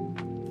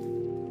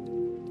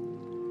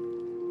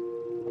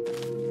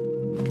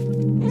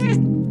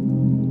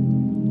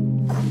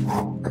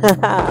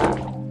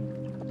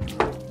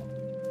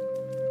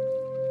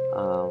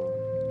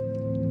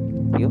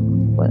 You?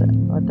 What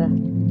the?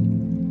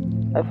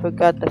 I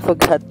forgot.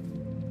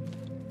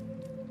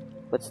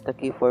 What's the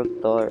key for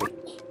torch?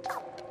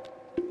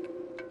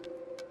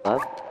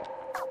 What?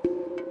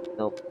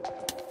 Nope.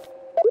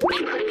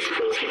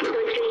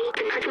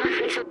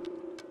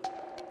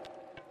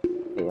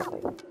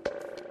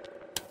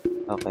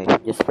 Okay,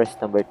 just press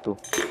number 2.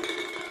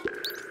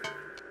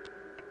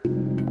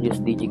 Use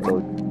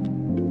digicode.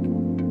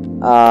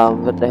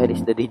 What the hell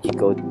is the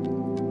digicode?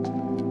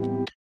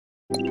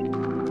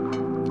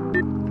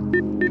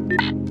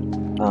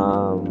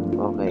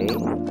 Okay. I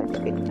think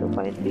I need to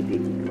find the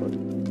digicode.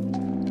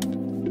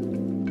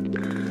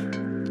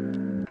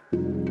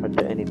 Are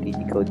there any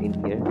digicode in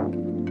here?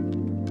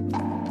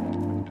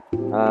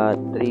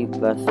 3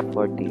 plus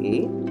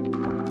 48.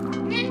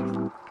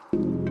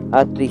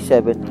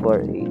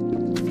 3748.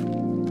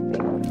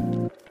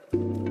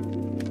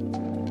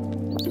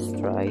 Let's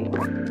try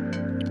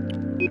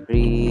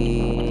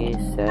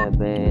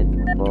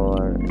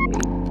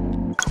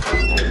 3748.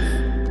 Nice.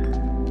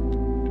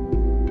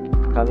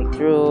 Coming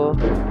through.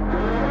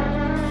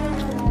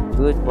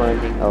 Good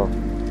morning. Oh,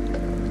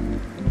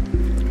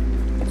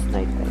 it's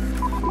nighttime.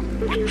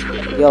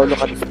 Yo,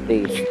 look at this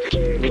place.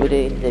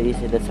 Anybody in the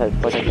reason that's how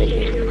important I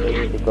think we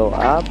need to go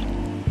up.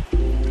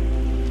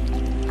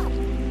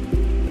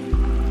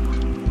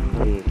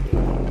 Okay.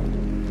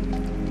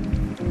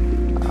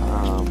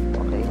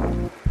 Okay.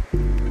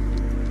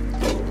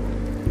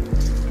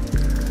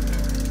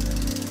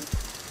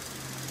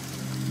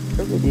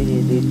 So we really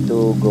need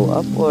to go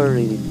up or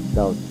really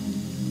down?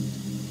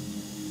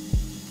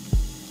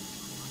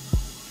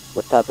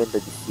 What happened to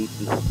the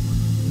city?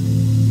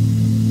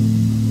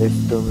 There's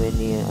too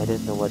many, I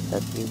don't know what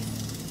that means.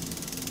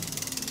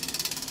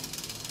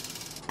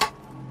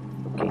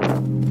 Okay,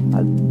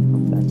 I'll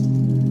put that.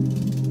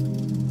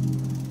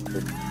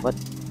 What?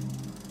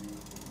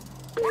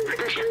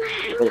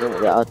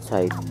 The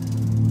outside.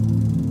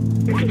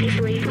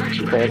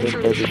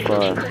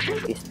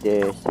 734. Is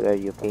this where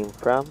you came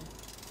from?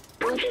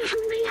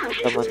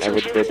 Someone I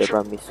would go, I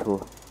promise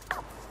who.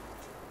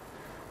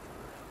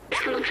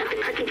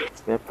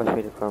 You're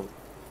frustrated from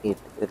it.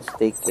 Let's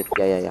take it.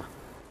 Yeah.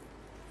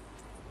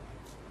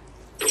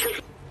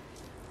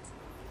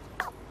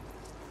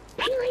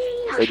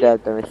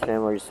 Without the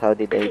memories, how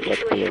did I get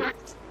here?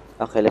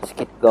 Okay, let's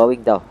keep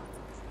going though.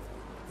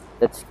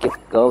 Let's keep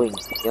going.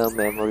 No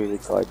memory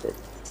recorded.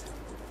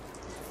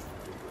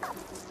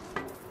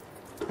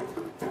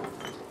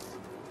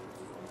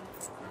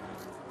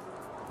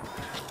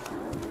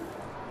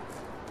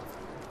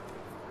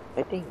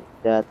 I think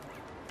that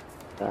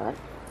the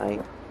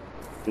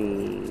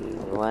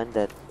one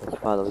that was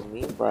following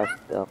me was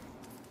the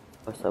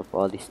cause of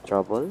all this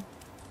trouble.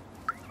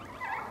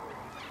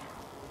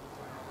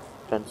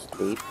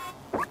 Translate.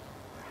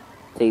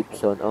 Safe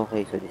zone.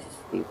 Okay, so this is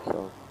safe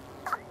zone.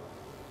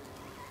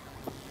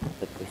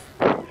 Let me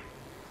see.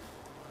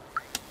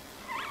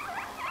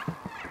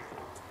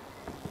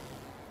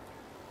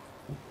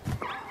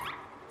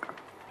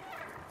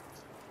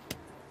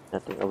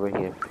 Nothing over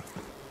here.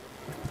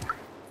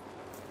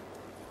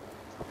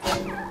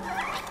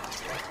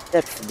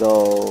 Let's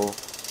go.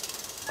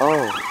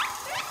 Oh,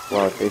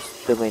 wow, there's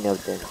too many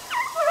of them.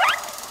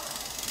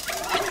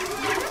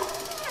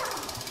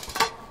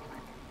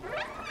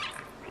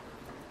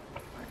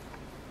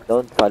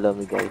 Don't follow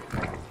me, guys.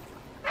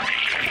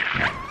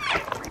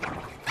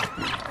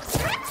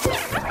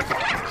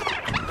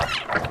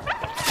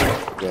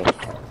 Yes.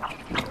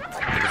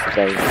 This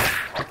guy.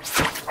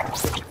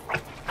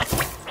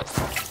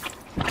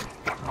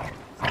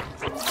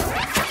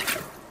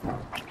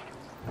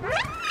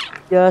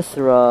 Just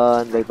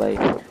run. Bye-bye.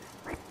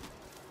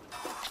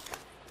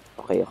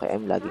 Okay,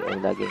 I'm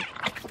lagging.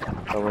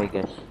 Oh my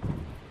gosh.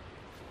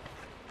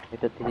 I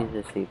thought this is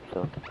a safe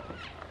zone.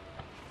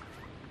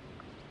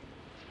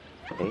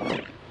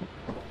 Okay.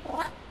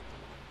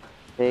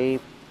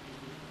 Safe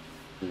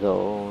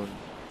zone.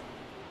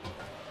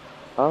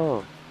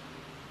 Oh.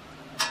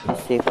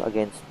 It's safe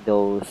against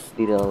those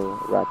little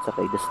rats.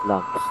 Okay, the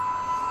slums.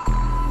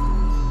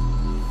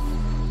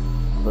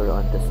 We're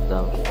on the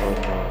slums. Oh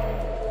no.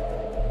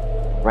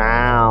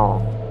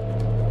 Meow.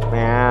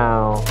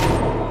 Meow.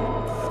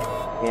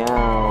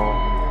 Meow.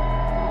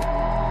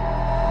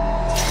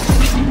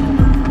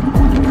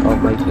 Oh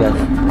my god.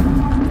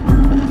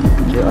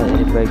 You're on an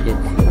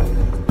emergency.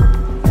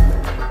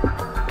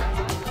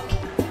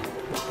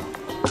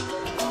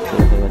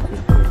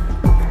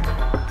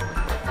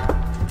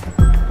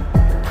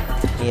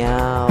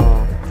 Meow.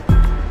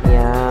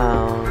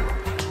 Meow.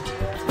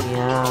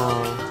 Meow.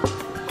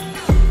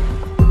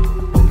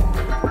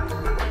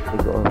 I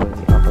go over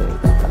here. Okay.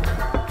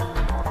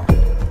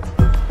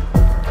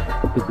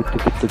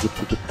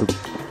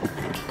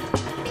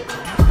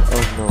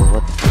 Oh no,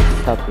 what's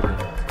happening?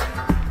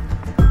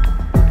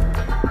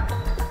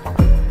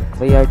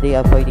 Why are they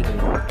avoiding me?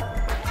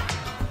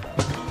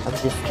 I'm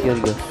just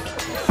curious.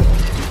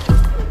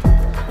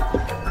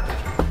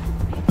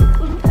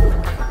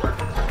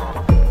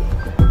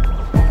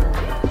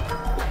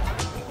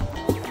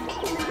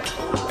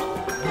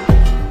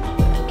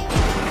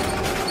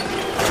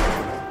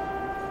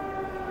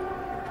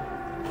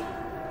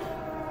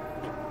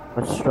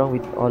 What's wrong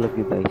with all of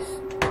you guys?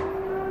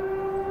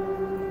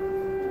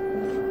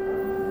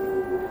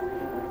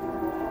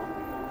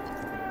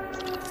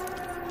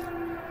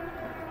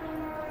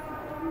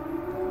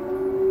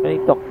 Can I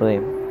talk to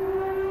him?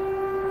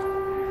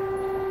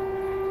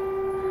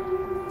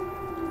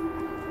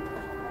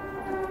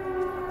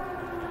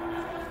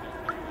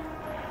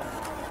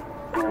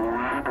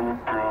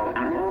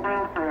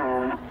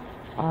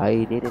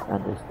 I didn't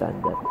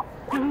understand that.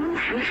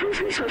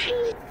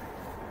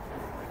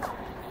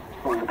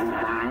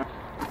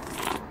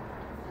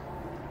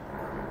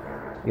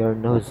 Your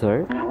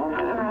noser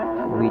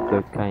with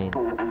your kind.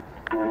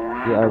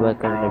 You are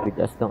welcome in every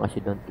as long as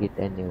you don't eat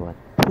anyone.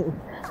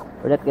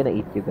 We're not gonna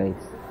eat you guys.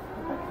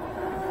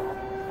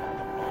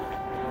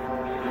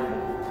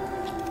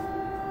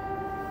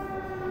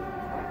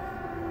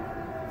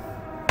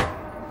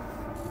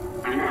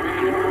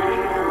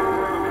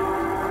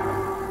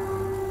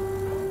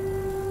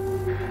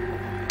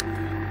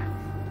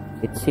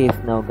 It's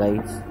safe now,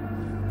 guys.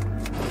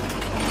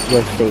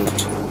 You're safe.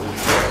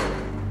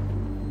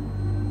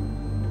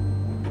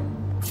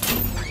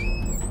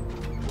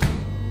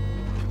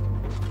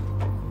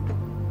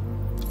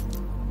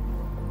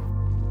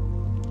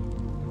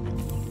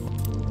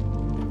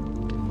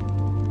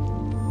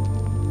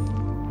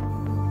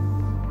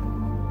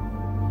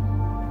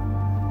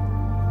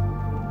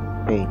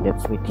 Okay,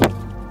 let's meet him.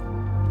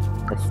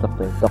 Let's talk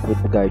to him. Talk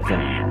with the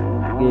guardian.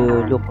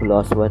 You look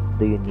lost. What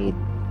do you need?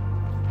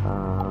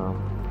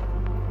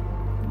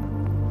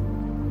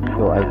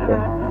 Your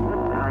item.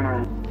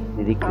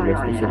 Ridiculous.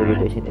 This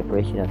civilization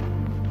operational.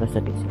 No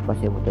such is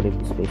impossible to leave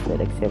this place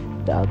well except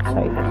the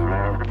outsiders.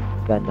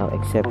 Gone now,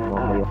 except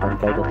Momo. You can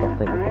try to talk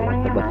to him if you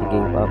want to, but he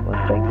gave up on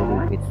trying to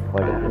leave its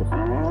followers.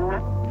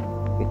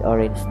 With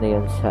orange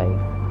neon sign.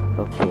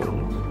 Okay.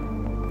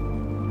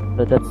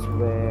 So that's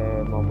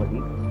where Momo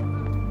lives.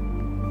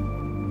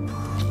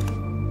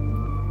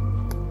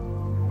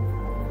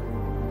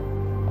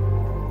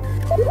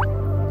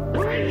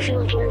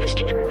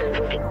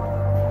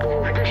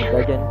 The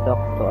guardian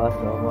talked to us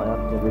Momo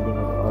after building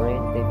an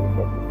orange thing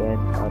that we get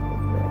out of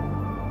there.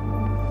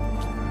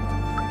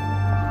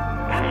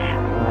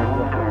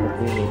 Look at the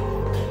village.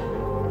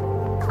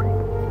 I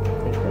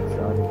think that's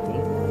the only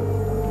thing.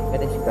 Can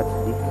I scratch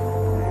this?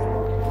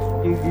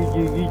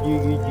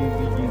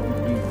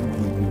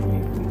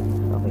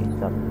 Okay,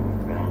 stop.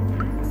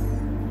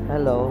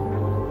 Hello.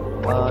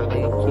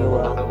 Thank you.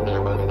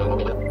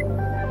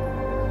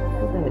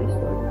 What the hell is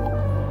that?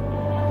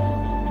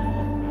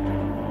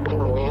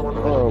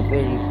 Oh,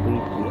 very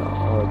pretty.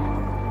 Oh,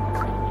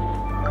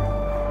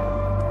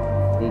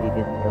 they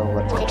didn't know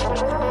what it was.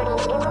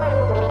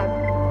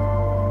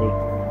 Like,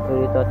 so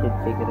you thought you'd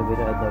taken a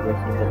video. I'd never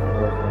seen that in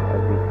working a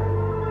bit.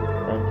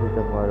 Until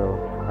tomorrow.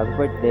 Happy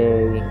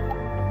birthday!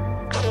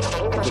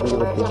 Actually,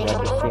 what they not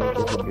the same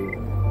to the day.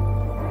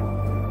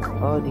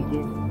 Oh, did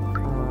you?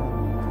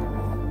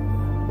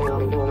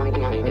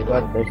 My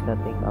god, there's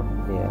nothing up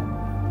there.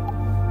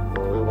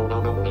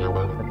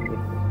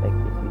 Like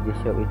this, we just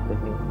show it to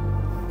him.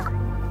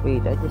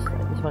 Wait, I just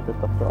want to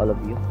talk to all of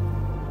you.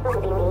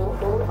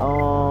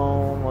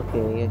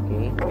 Okay.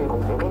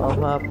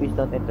 Please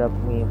don't interrupt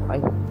me.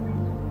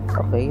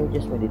 Okay, you're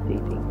just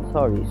meditating.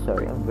 Sorry,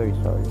 I'm very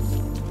sorry.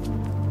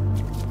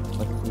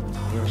 What's in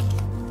here?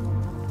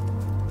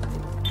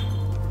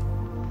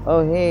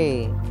 Oh,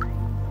 hey.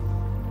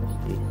 What's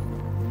this?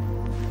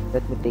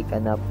 Let me take a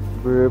nap.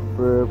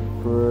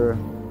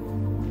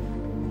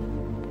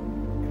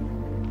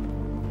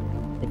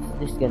 Is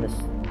this gonna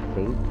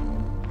stay?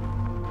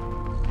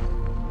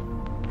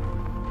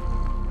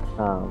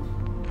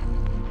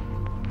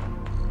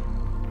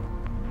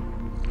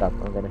 Stop.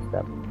 I'm gonna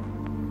stop.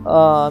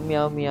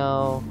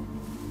 Meow.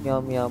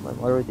 I'm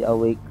already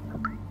awake.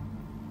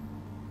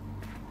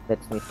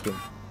 Let's meet him.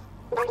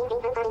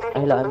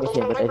 Hello, I'm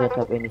Michelle, but I don't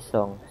have any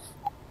songs.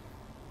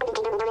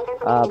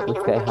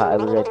 Buskay, I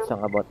will write a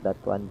song about that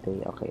one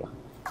day. Okay.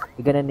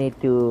 You're gonna need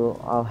to.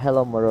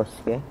 Hello,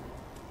 Moroske.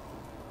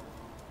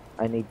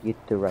 I need you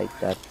to write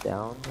that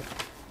down.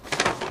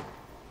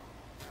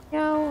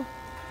 Meow.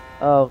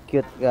 Oh,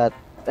 cute cat.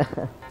 What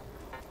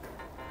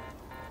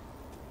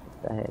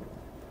the heck?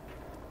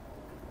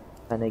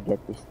 Can I get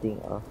this thing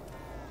off?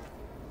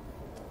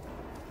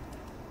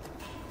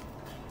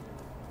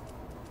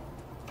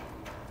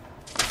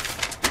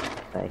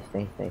 Nice.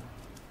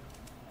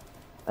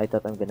 I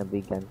thought I'm gonna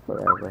be gone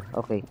forever.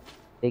 Okay.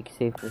 Take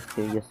safe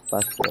mysterious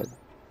password.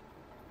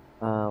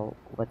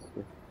 What's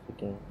this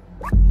freaking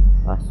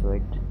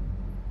password?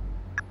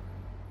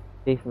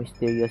 Safe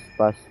mysterious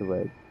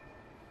password.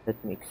 Let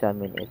me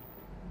examine it.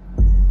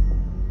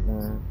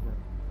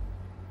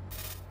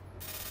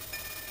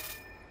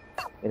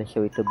 I'm gonna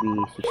show it to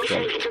be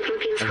system.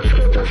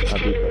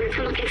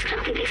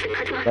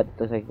 But it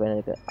was like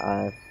when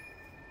a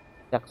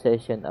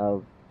succession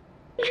of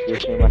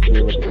this must be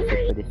able to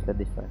set for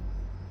this one.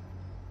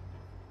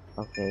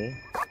 Okay.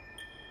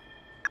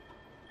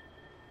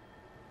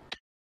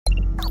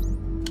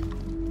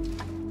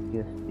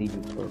 Use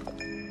digital.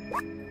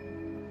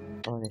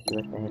 Oh, let's see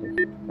what the hell is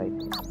right.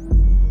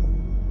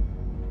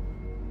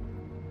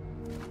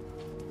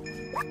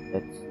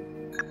 Let's.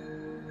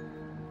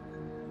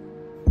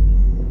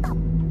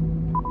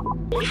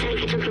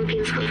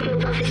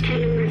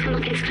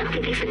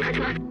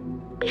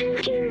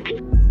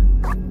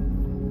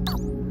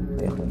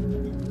 Okay.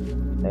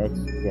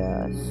 Let's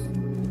just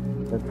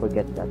don't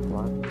forget that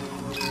one.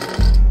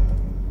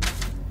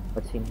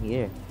 What's in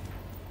here?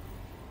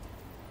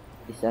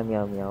 Is a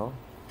meow. I'm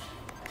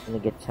gonna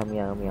get some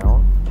meow.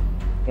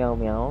 Okay.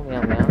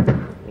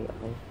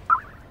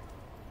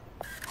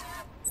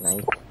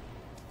 Nice.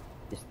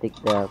 Just take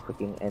the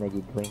freaking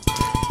energy drink.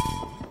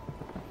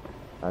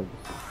 I'll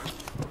just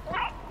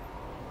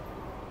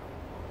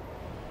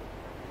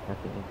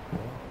nothing in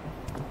here.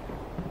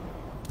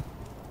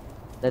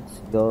 Let's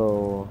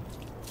go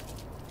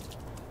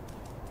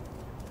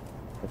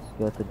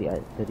to the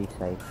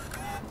side.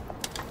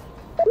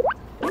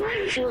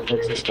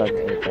 Let's just start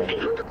anytime.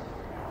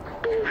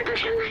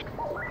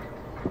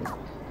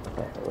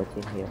 Okay,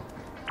 what's in here?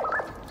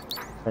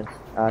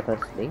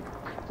 Translate.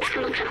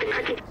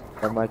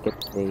 The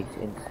marketplace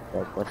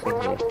instead. What's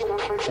in here?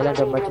 Tell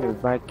the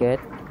merchant market.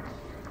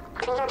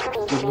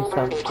 Give me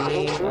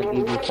something. I'll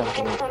give you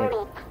something instead.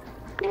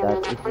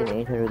 That is in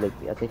ancient relic.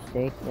 At a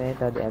statement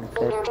that the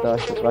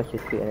ancestors plus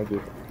 3 energy.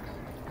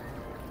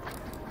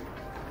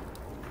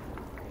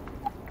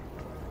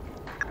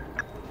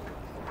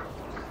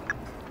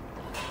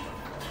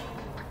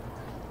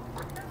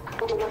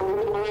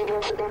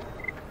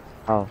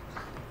 Oh,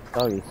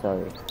 sorry.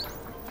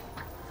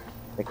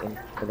 Second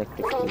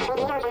electric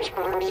vehicle.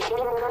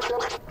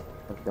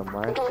 Of the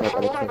mark of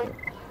Alexander.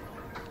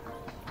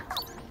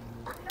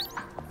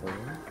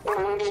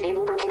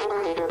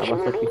 A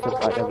masterpiece of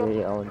art of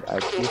very own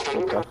artist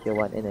because you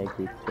want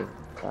energy thing.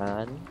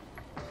 And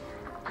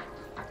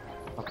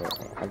okay,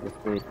 I'll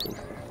just do it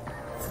later.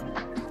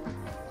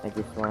 I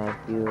just want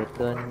you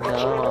to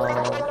know.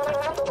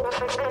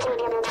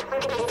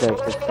 Search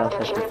the staff at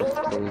the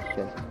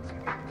station.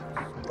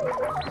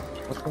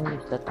 What the hell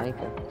is that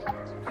item?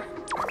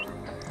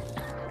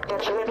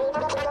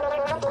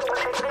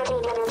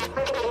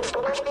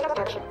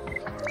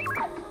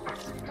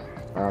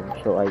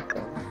 Show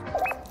item.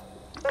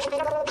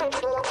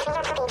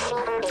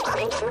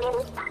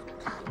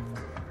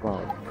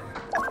 Wow.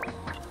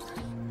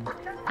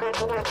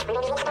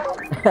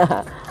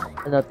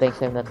 No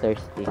thanks, I'm not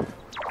thirsty.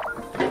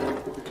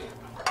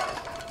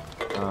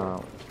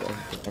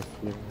 Anything I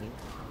see me.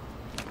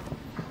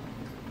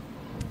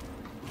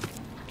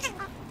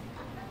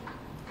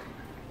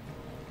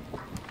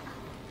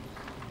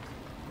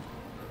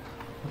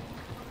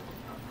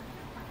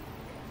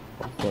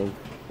 Okay,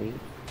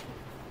 please.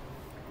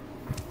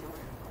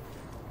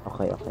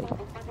 Okay.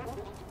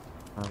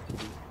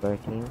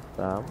 Working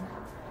from.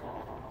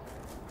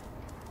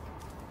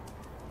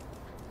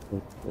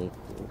 Wait.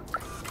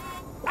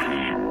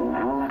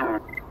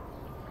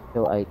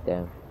 Show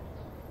item.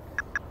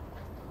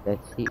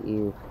 Let's see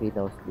if he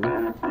knows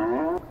this.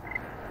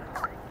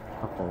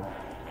 Okay.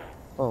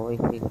 Oh, I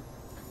see.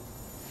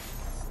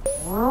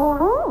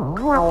 Oh,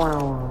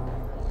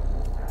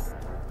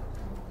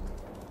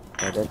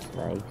 that's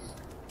nice.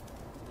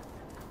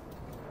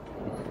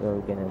 This is where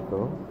we're gonna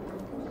go.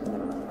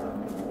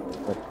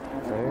 But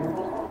first,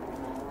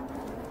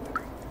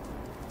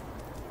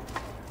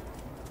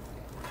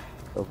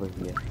 over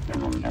here.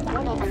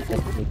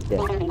 Let's meet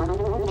them. I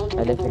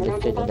left in the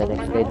street on the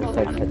next day to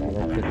search and I'm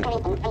not kidding.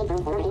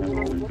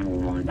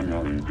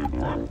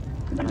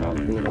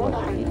 Do you know what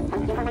it is?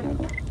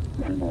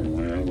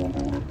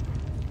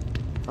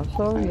 I'm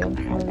sorry.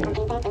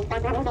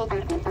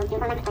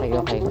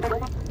 Okay.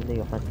 No,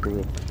 you can't do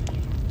it.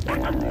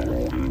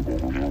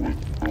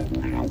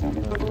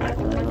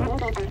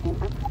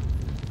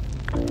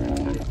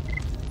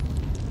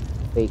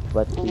 Fake,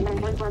 but fake. Oh,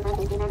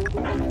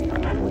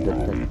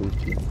 that's not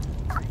fake.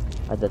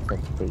 That's not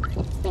fake.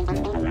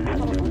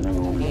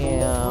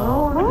 Yeah.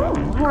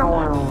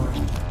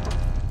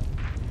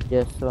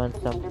 Just want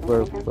some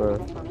purple.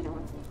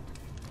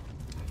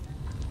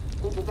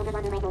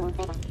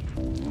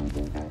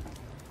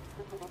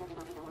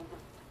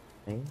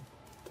 Okay.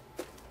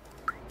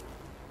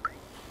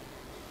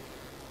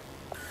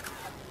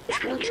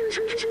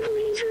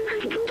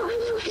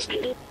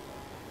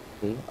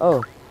 Okay.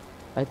 Oh,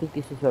 I think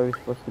this is where we're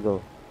supposed to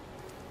go.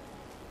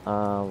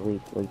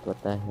 Wait,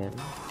 what the hell?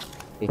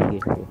 Okay,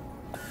 here.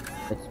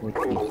 Let's meet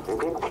this.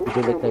 Would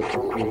you look like this? You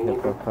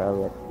have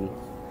profile at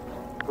least.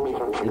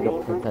 You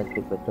look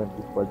fantastic, but don't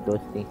before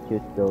those things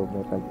shoot though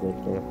metal they're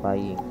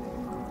terrifying.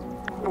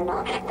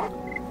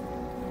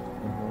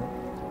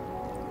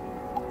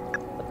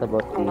 What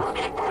about this?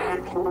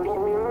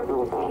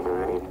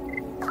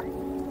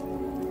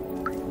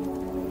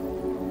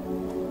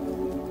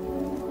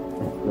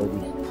 Let's go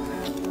this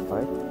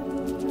part.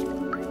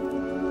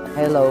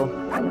 Hello.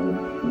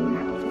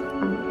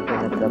 You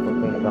cannot stop from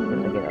playing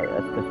doctors again or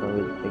as customer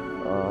will take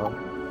off.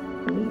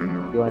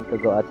 You want to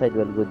go outside?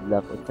 Well, good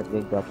luck. It's not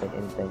going to happen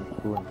anytime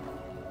soon.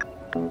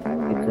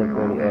 It's a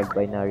very odd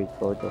binary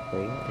code,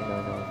 okay? No.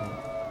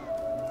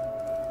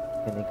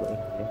 Can I go in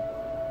here?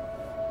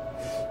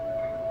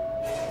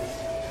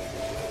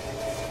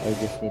 I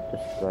just need to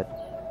scratch.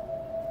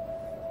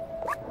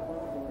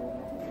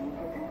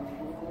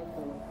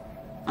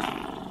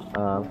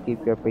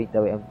 Keep your plate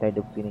away. I'm tired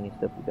of cleaning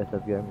stuff because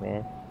of your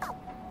mess.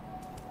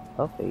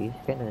 Okay,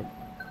 it's kinda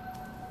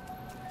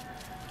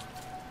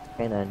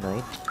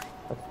annoyed.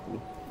 What's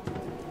this?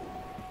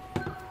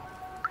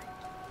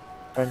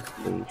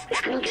 Translate.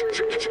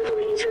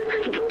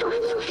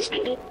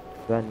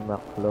 Grandma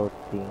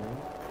clothing.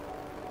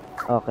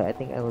 Okay, I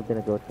think I'm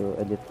gonna go to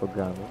edit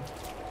programming.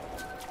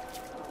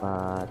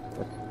 But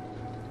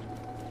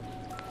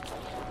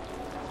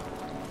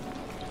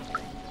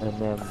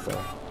remember.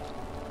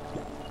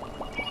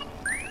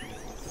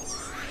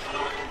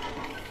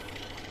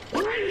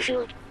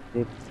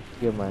 Deep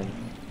human.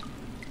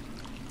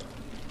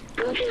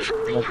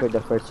 Not for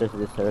the first search of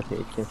the surface,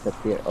 it seems that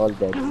we are all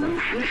dead. No,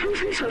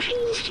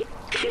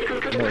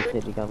 it's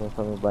really coming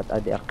from me, but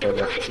are the actual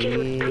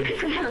lucky?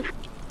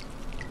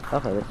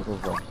 Okay, let's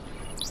move on.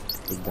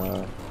 to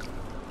the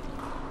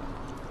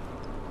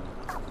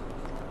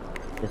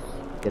just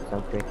get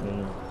some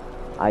freaking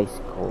ice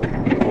cold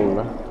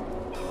cola.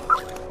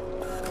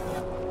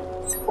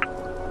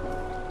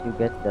 You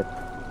get that?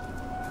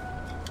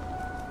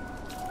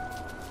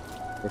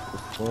 Let's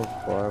just move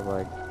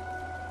forward.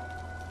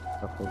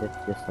 Okay, that's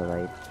just a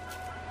ride.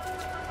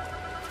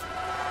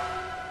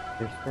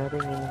 There's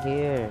nothing in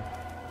here.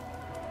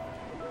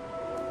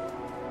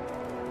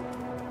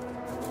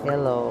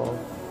 Hello.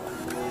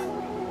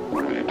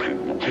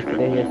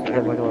 Today is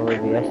someone over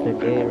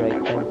yesterday,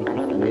 right time, this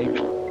is weird. Do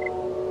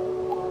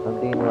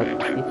you know what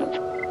this is?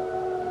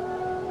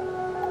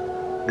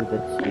 Dude,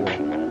 that's you.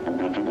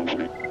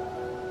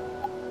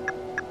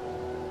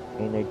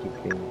 Energy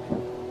drink.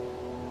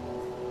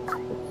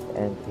 Let's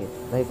end it.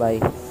 Bye bye.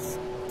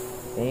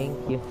 Thank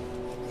you.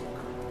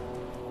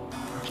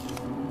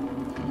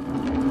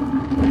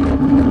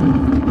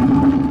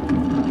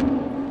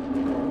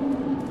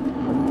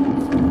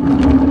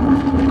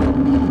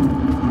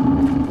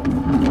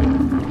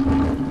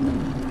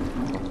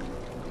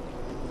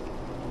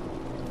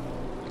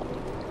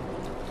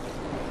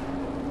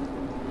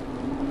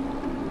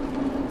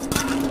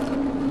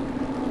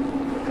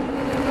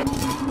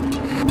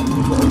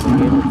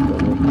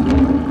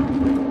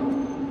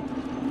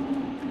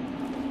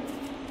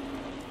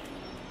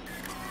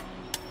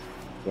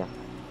 Yeah.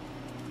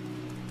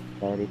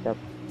 Fire it up.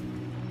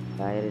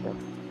 Fire it up.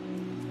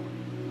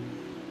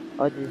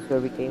 Oh, this is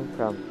where we came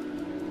from.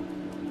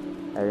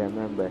 I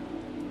remember.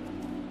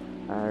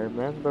 I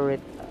remember it.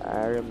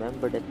 I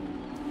remember that.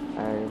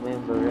 I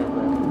remember.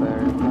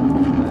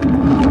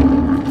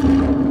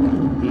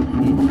 This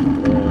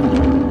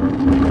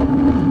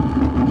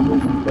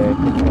is where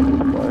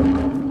before.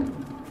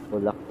 Who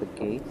locked the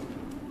gate.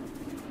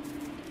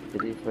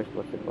 This is where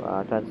supposed to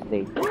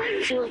translate.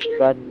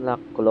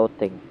 Unlock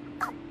clothing.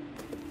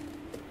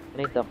 Can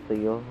I talk to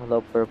you?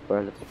 Hello,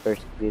 Purple. Let's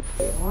first greet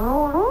you.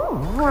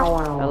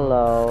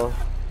 Hello.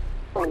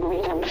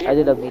 I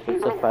do love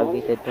meetings of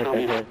fragmented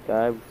potential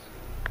carbs.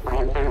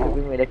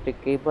 Using my electric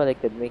cable, I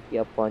could make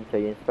you a poncho.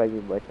 You inspired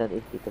me, but it's not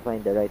easy to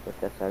find the right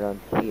one around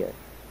here.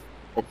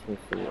 Let me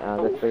see.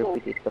 Let's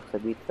repeat it. Talks a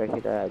bit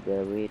particular.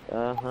 Wait.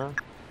 Okay.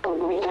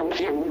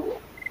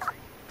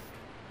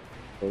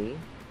 Okay.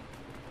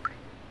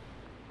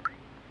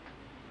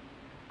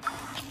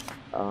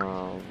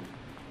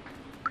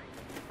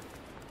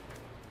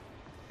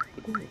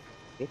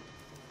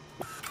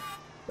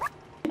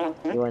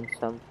 You want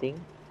something?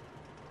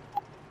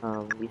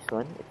 This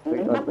one. It's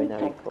very odd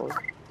binary code.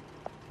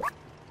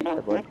 It's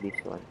about this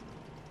one.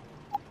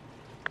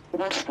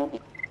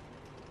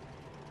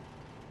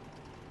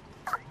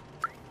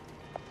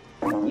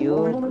 You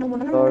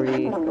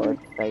sorry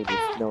outside the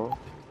snow.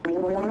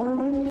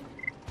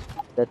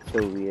 That's so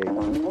weird.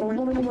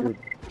 Dude.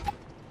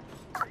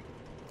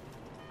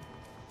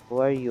 Who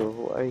are you?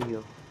 Who are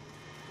you?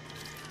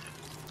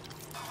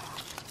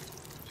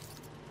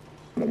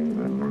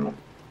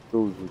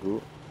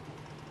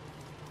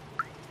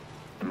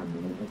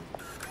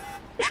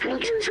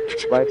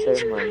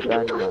 Barterman,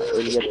 Ranma,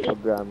 Elliot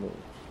Programming.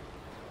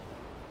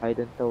 I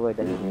don't know where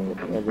the heck is Elliot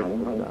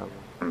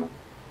Programming.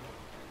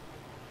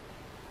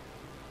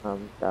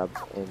 Tab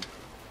and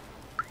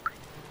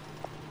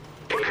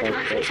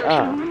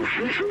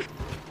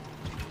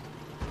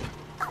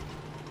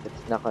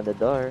let's knock on the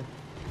door.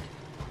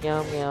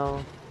 Meow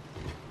meow.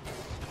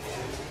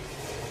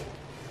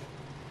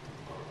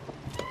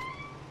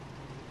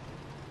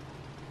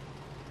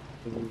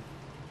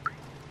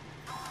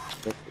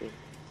 Get in.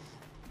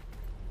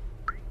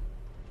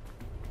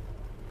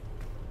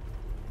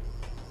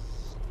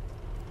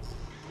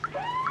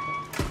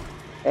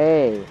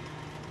 Hey!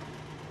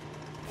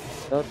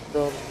 Don't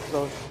close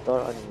the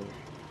door on me.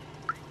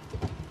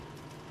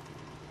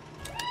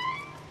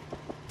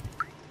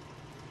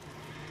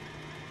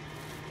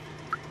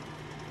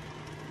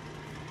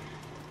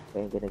 Okay,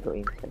 I'm gonna go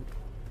inside.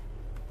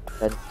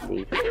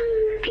 Translate.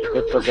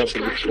 The program to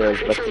be cleared,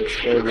 but since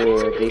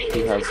earlier they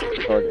still have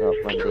called up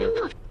Monday.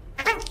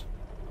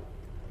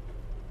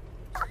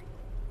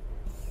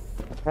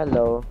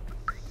 Hello.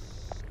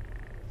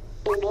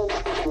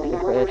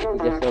 It's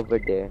just over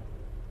there.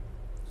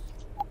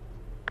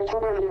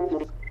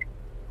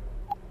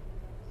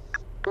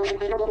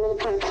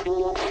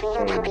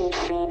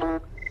 Same.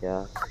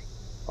 Yeah,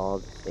 all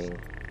the same.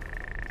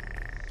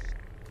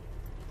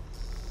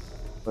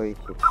 Where is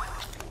it?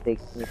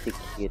 Take me 6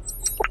 feet.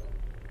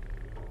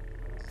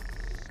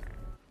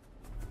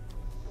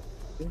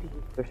 I think this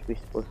is first we're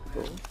supposed to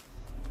go.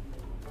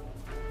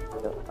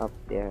 So, up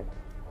there.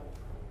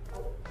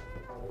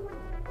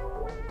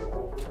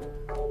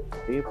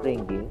 Are you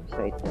playing games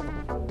right now?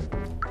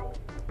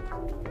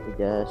 You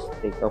just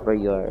take over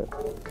your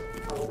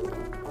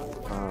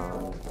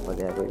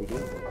whatever it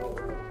is.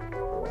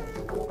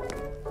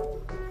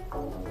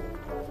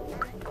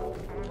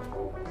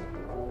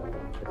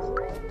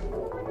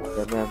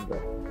 Remember,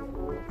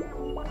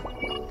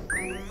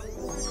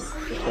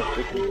 it's a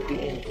pretty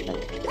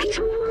inside.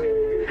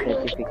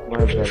 Scientific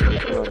marvel,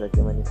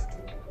 technology,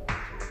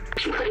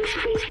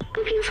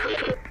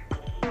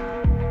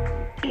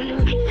 Okay.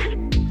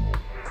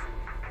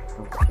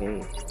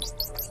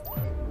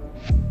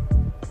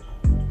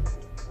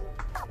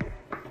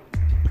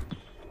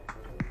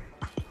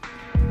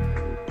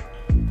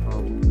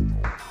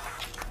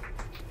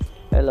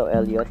 Hello,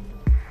 Elliot.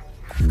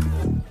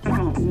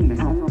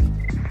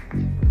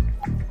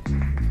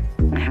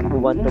 You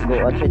want to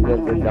go outside? Well,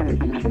 good luck. It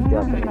should be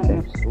happening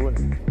anytime soon.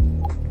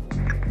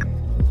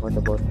 What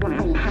about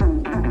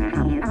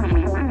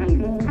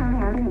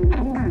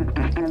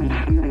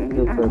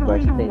super bar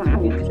stains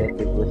with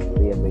trendy boost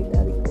via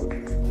binary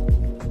code?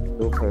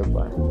 Super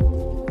bar.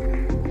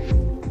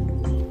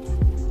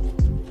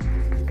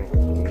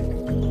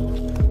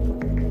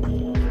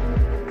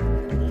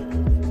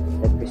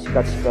 Let me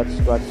scratch.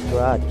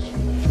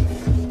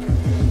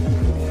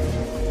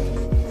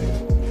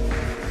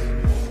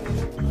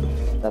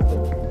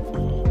 Nothing.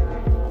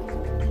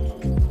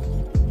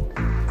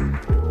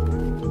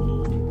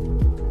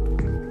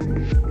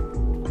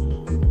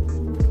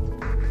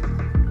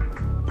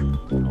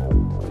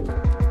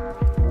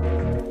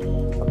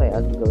 Okay,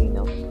 I'll be going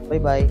now. Bye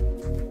bye.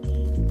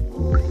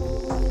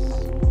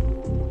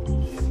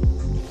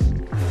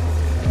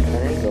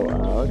 Can I go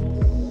out?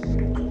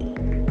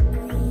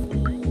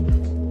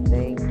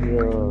 Thank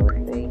you.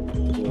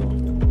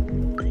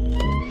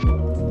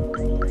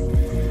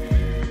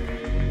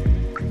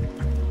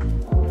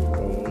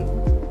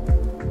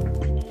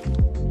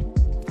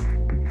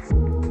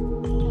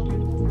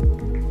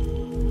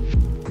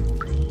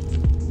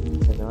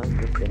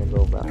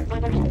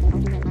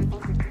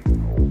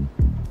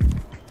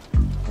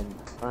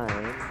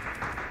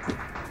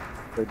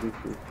 So this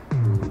is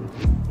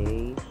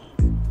the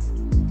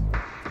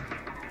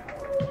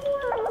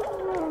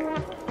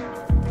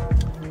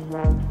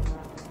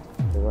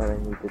so what I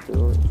need to do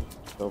is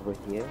over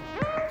here.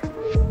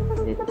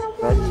 Need to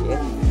scratch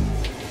it.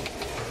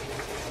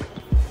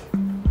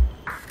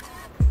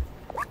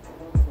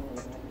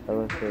 I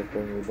will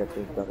certain with the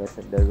pink buckets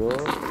in the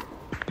room.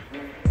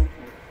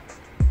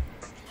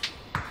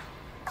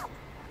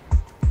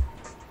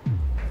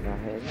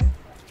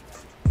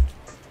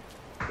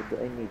 Do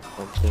I need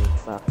something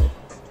packet?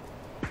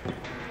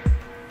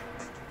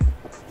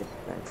 This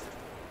time.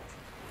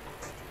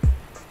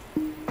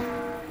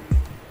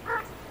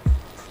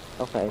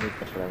 Okay, I need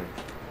to climb.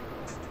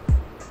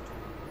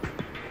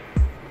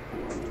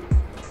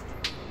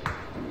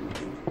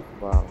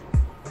 Wow.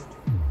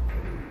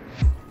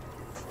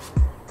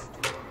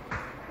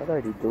 What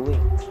are they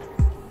doing?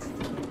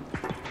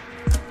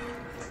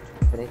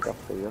 Can I talk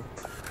to you?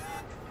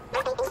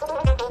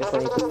 If I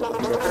need to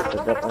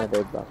drop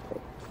another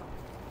bucket.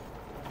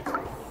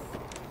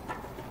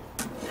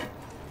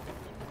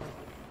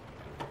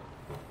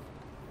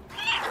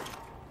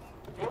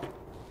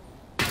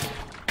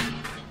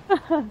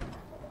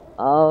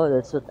 Oh,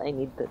 that's what I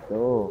need to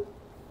do.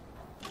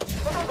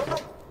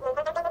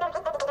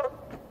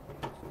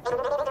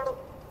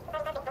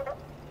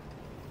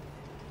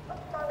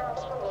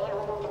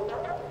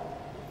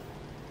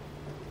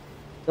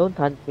 Don't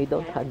hunt me.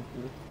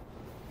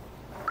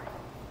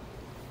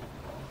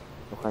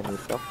 Bukan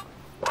itu.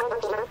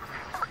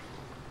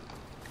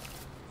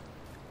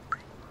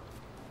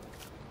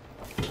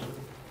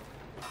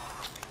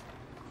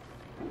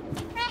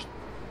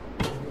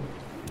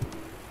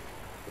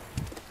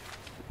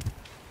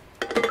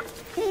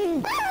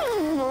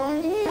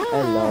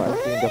 Hello, I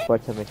think the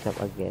force of my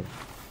shop again.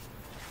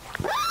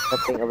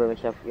 Something over my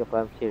shop, you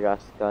clumsy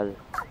rascal.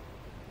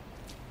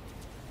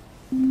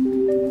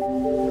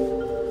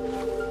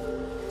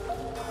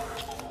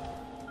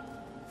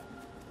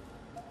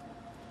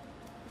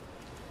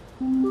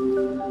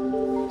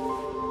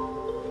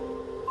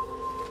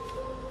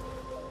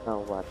 Now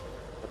what?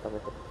 What am I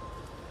doing?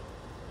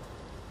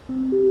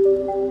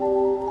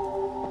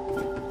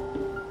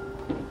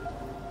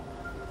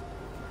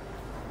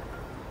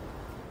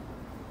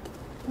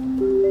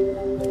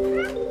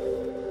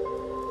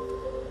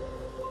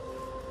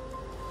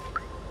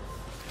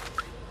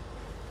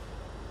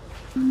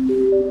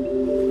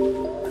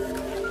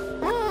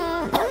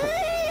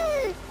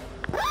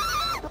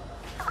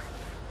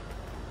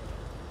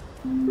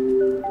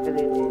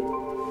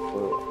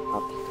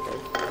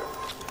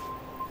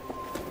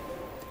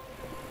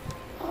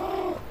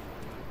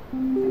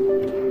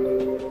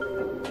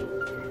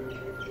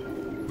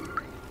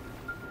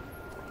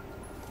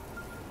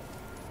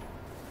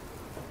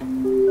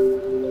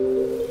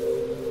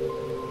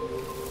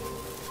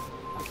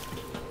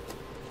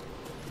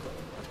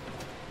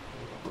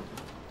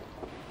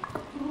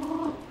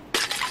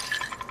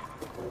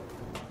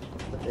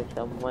 There's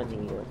someone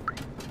here.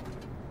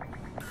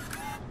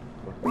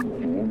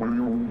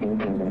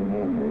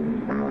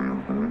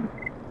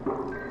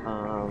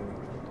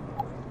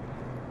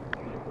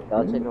 I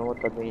also know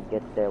what when you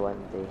get there one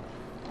day.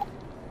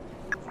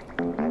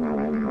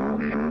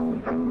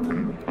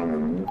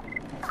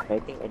 I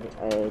think I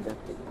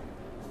don't think.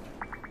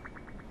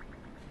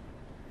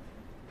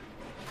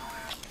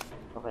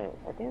 Okay,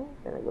 I think I'm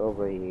gonna go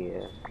over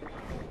here.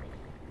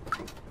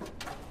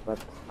 But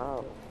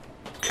how?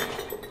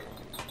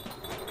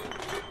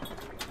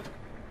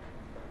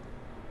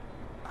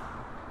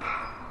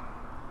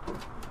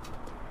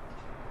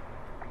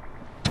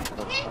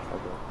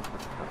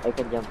 I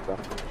can jump back.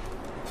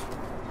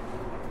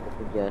 Let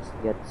me just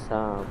get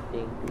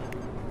something.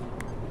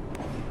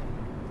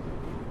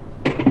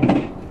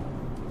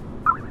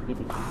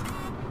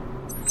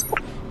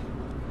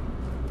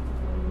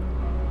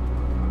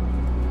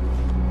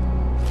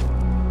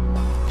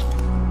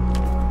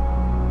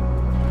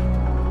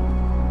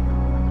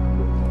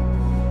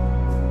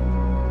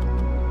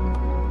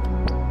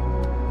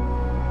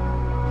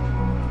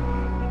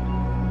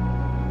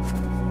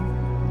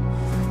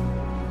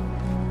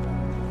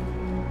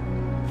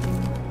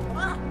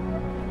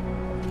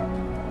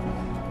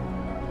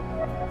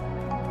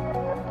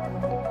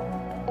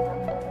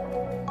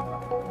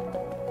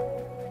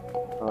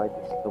 I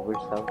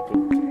discovered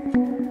something.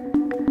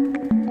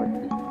 What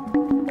is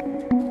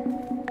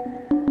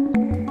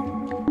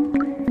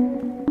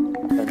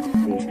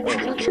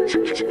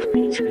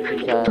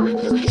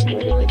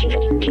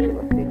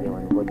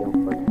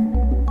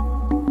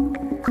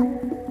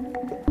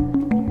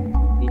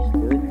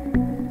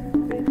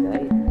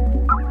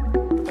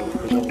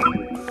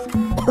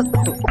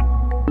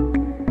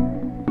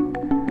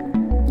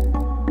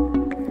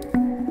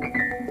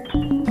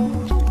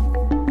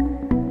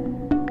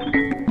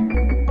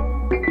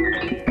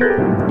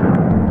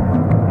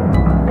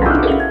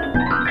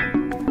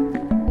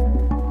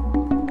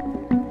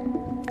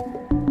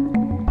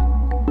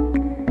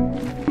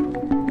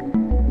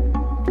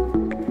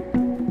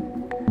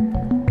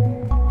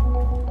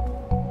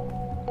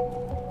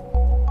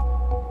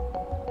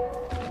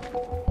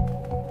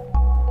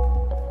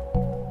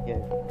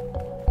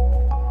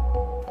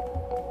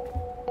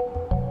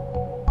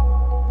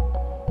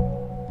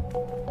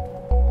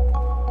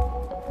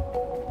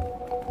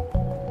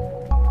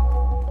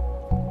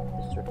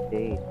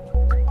yesterday?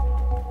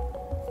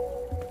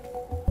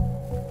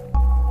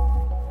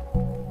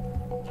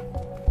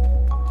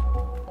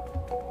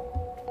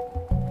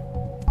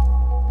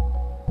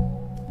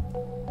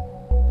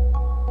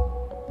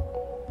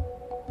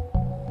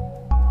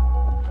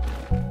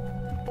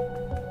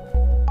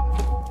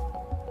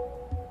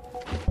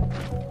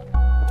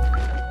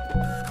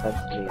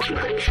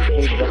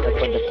 Hey, back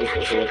up on the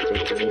page to watch it.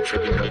 You need to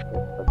be like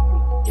that.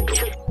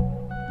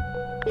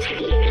 It's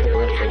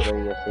a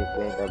very safe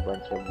and a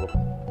bunch of books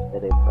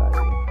that I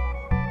value.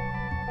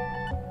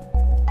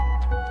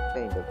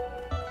 Kind of.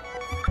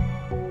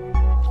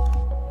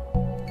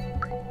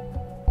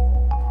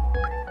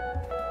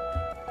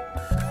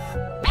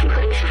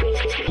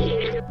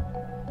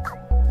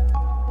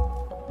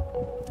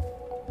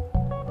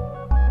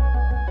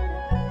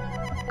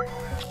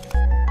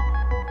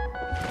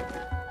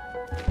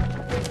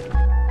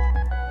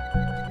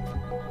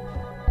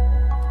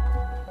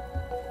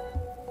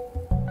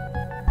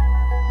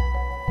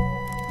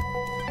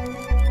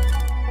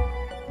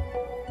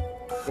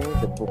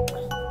 The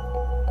books.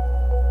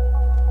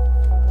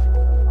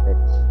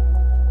 Let's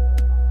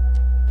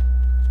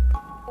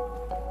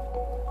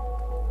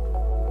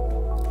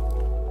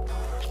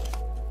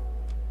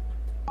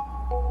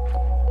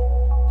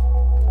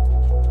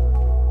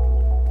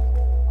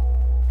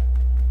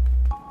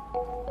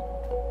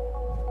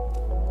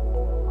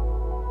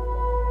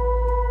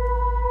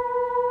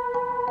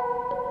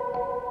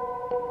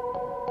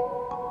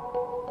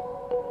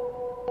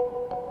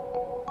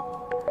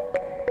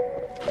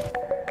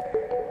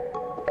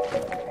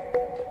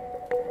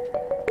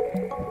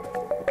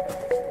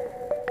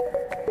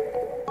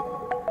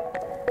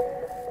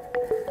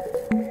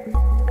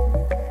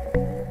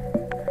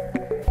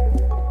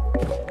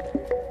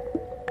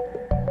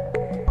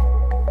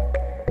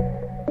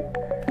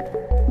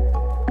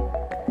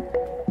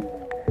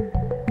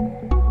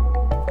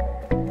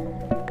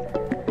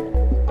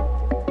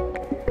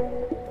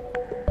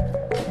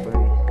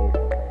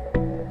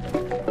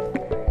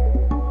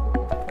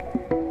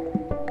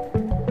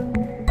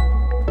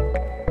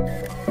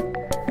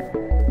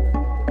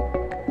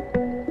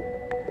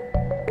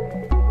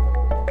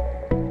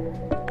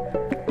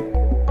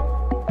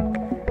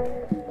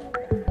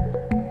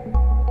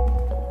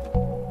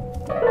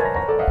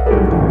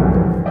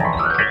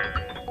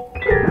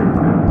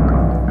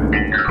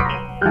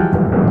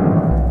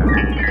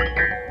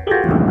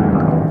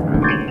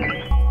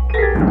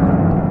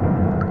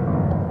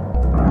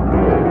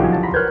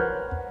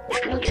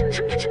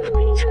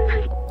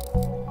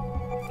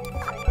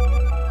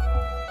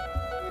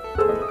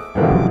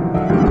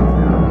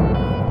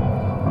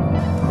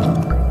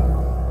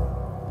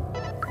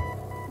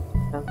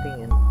something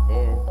in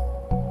there.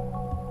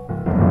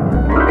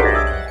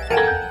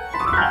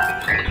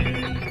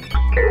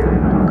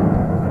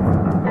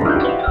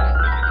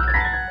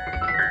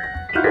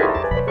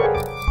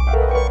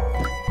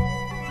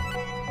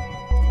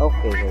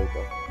 Okay, there we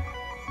go.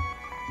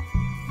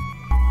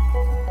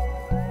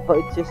 Oh,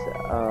 it's just shit.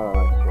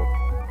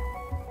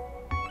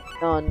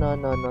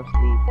 No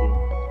sleeping.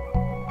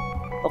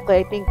 Okay,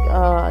 I think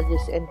I'll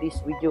just end this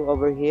video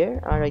over here.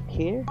 Right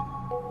here.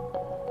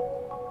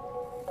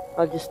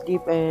 I'll just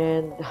sleep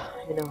and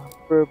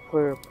purr.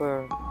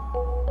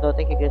 So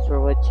thank you guys for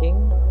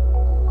watching.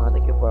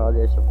 Thank you for all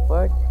your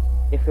support.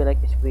 If you like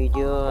this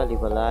video,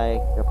 leave a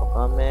like, drop a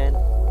comment.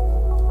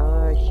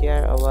 or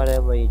share or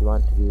whatever you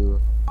want to do.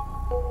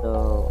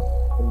 So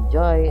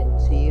enjoy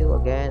and see you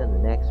again in the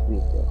next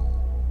video.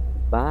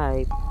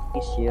 Bye.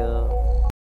 Peace you.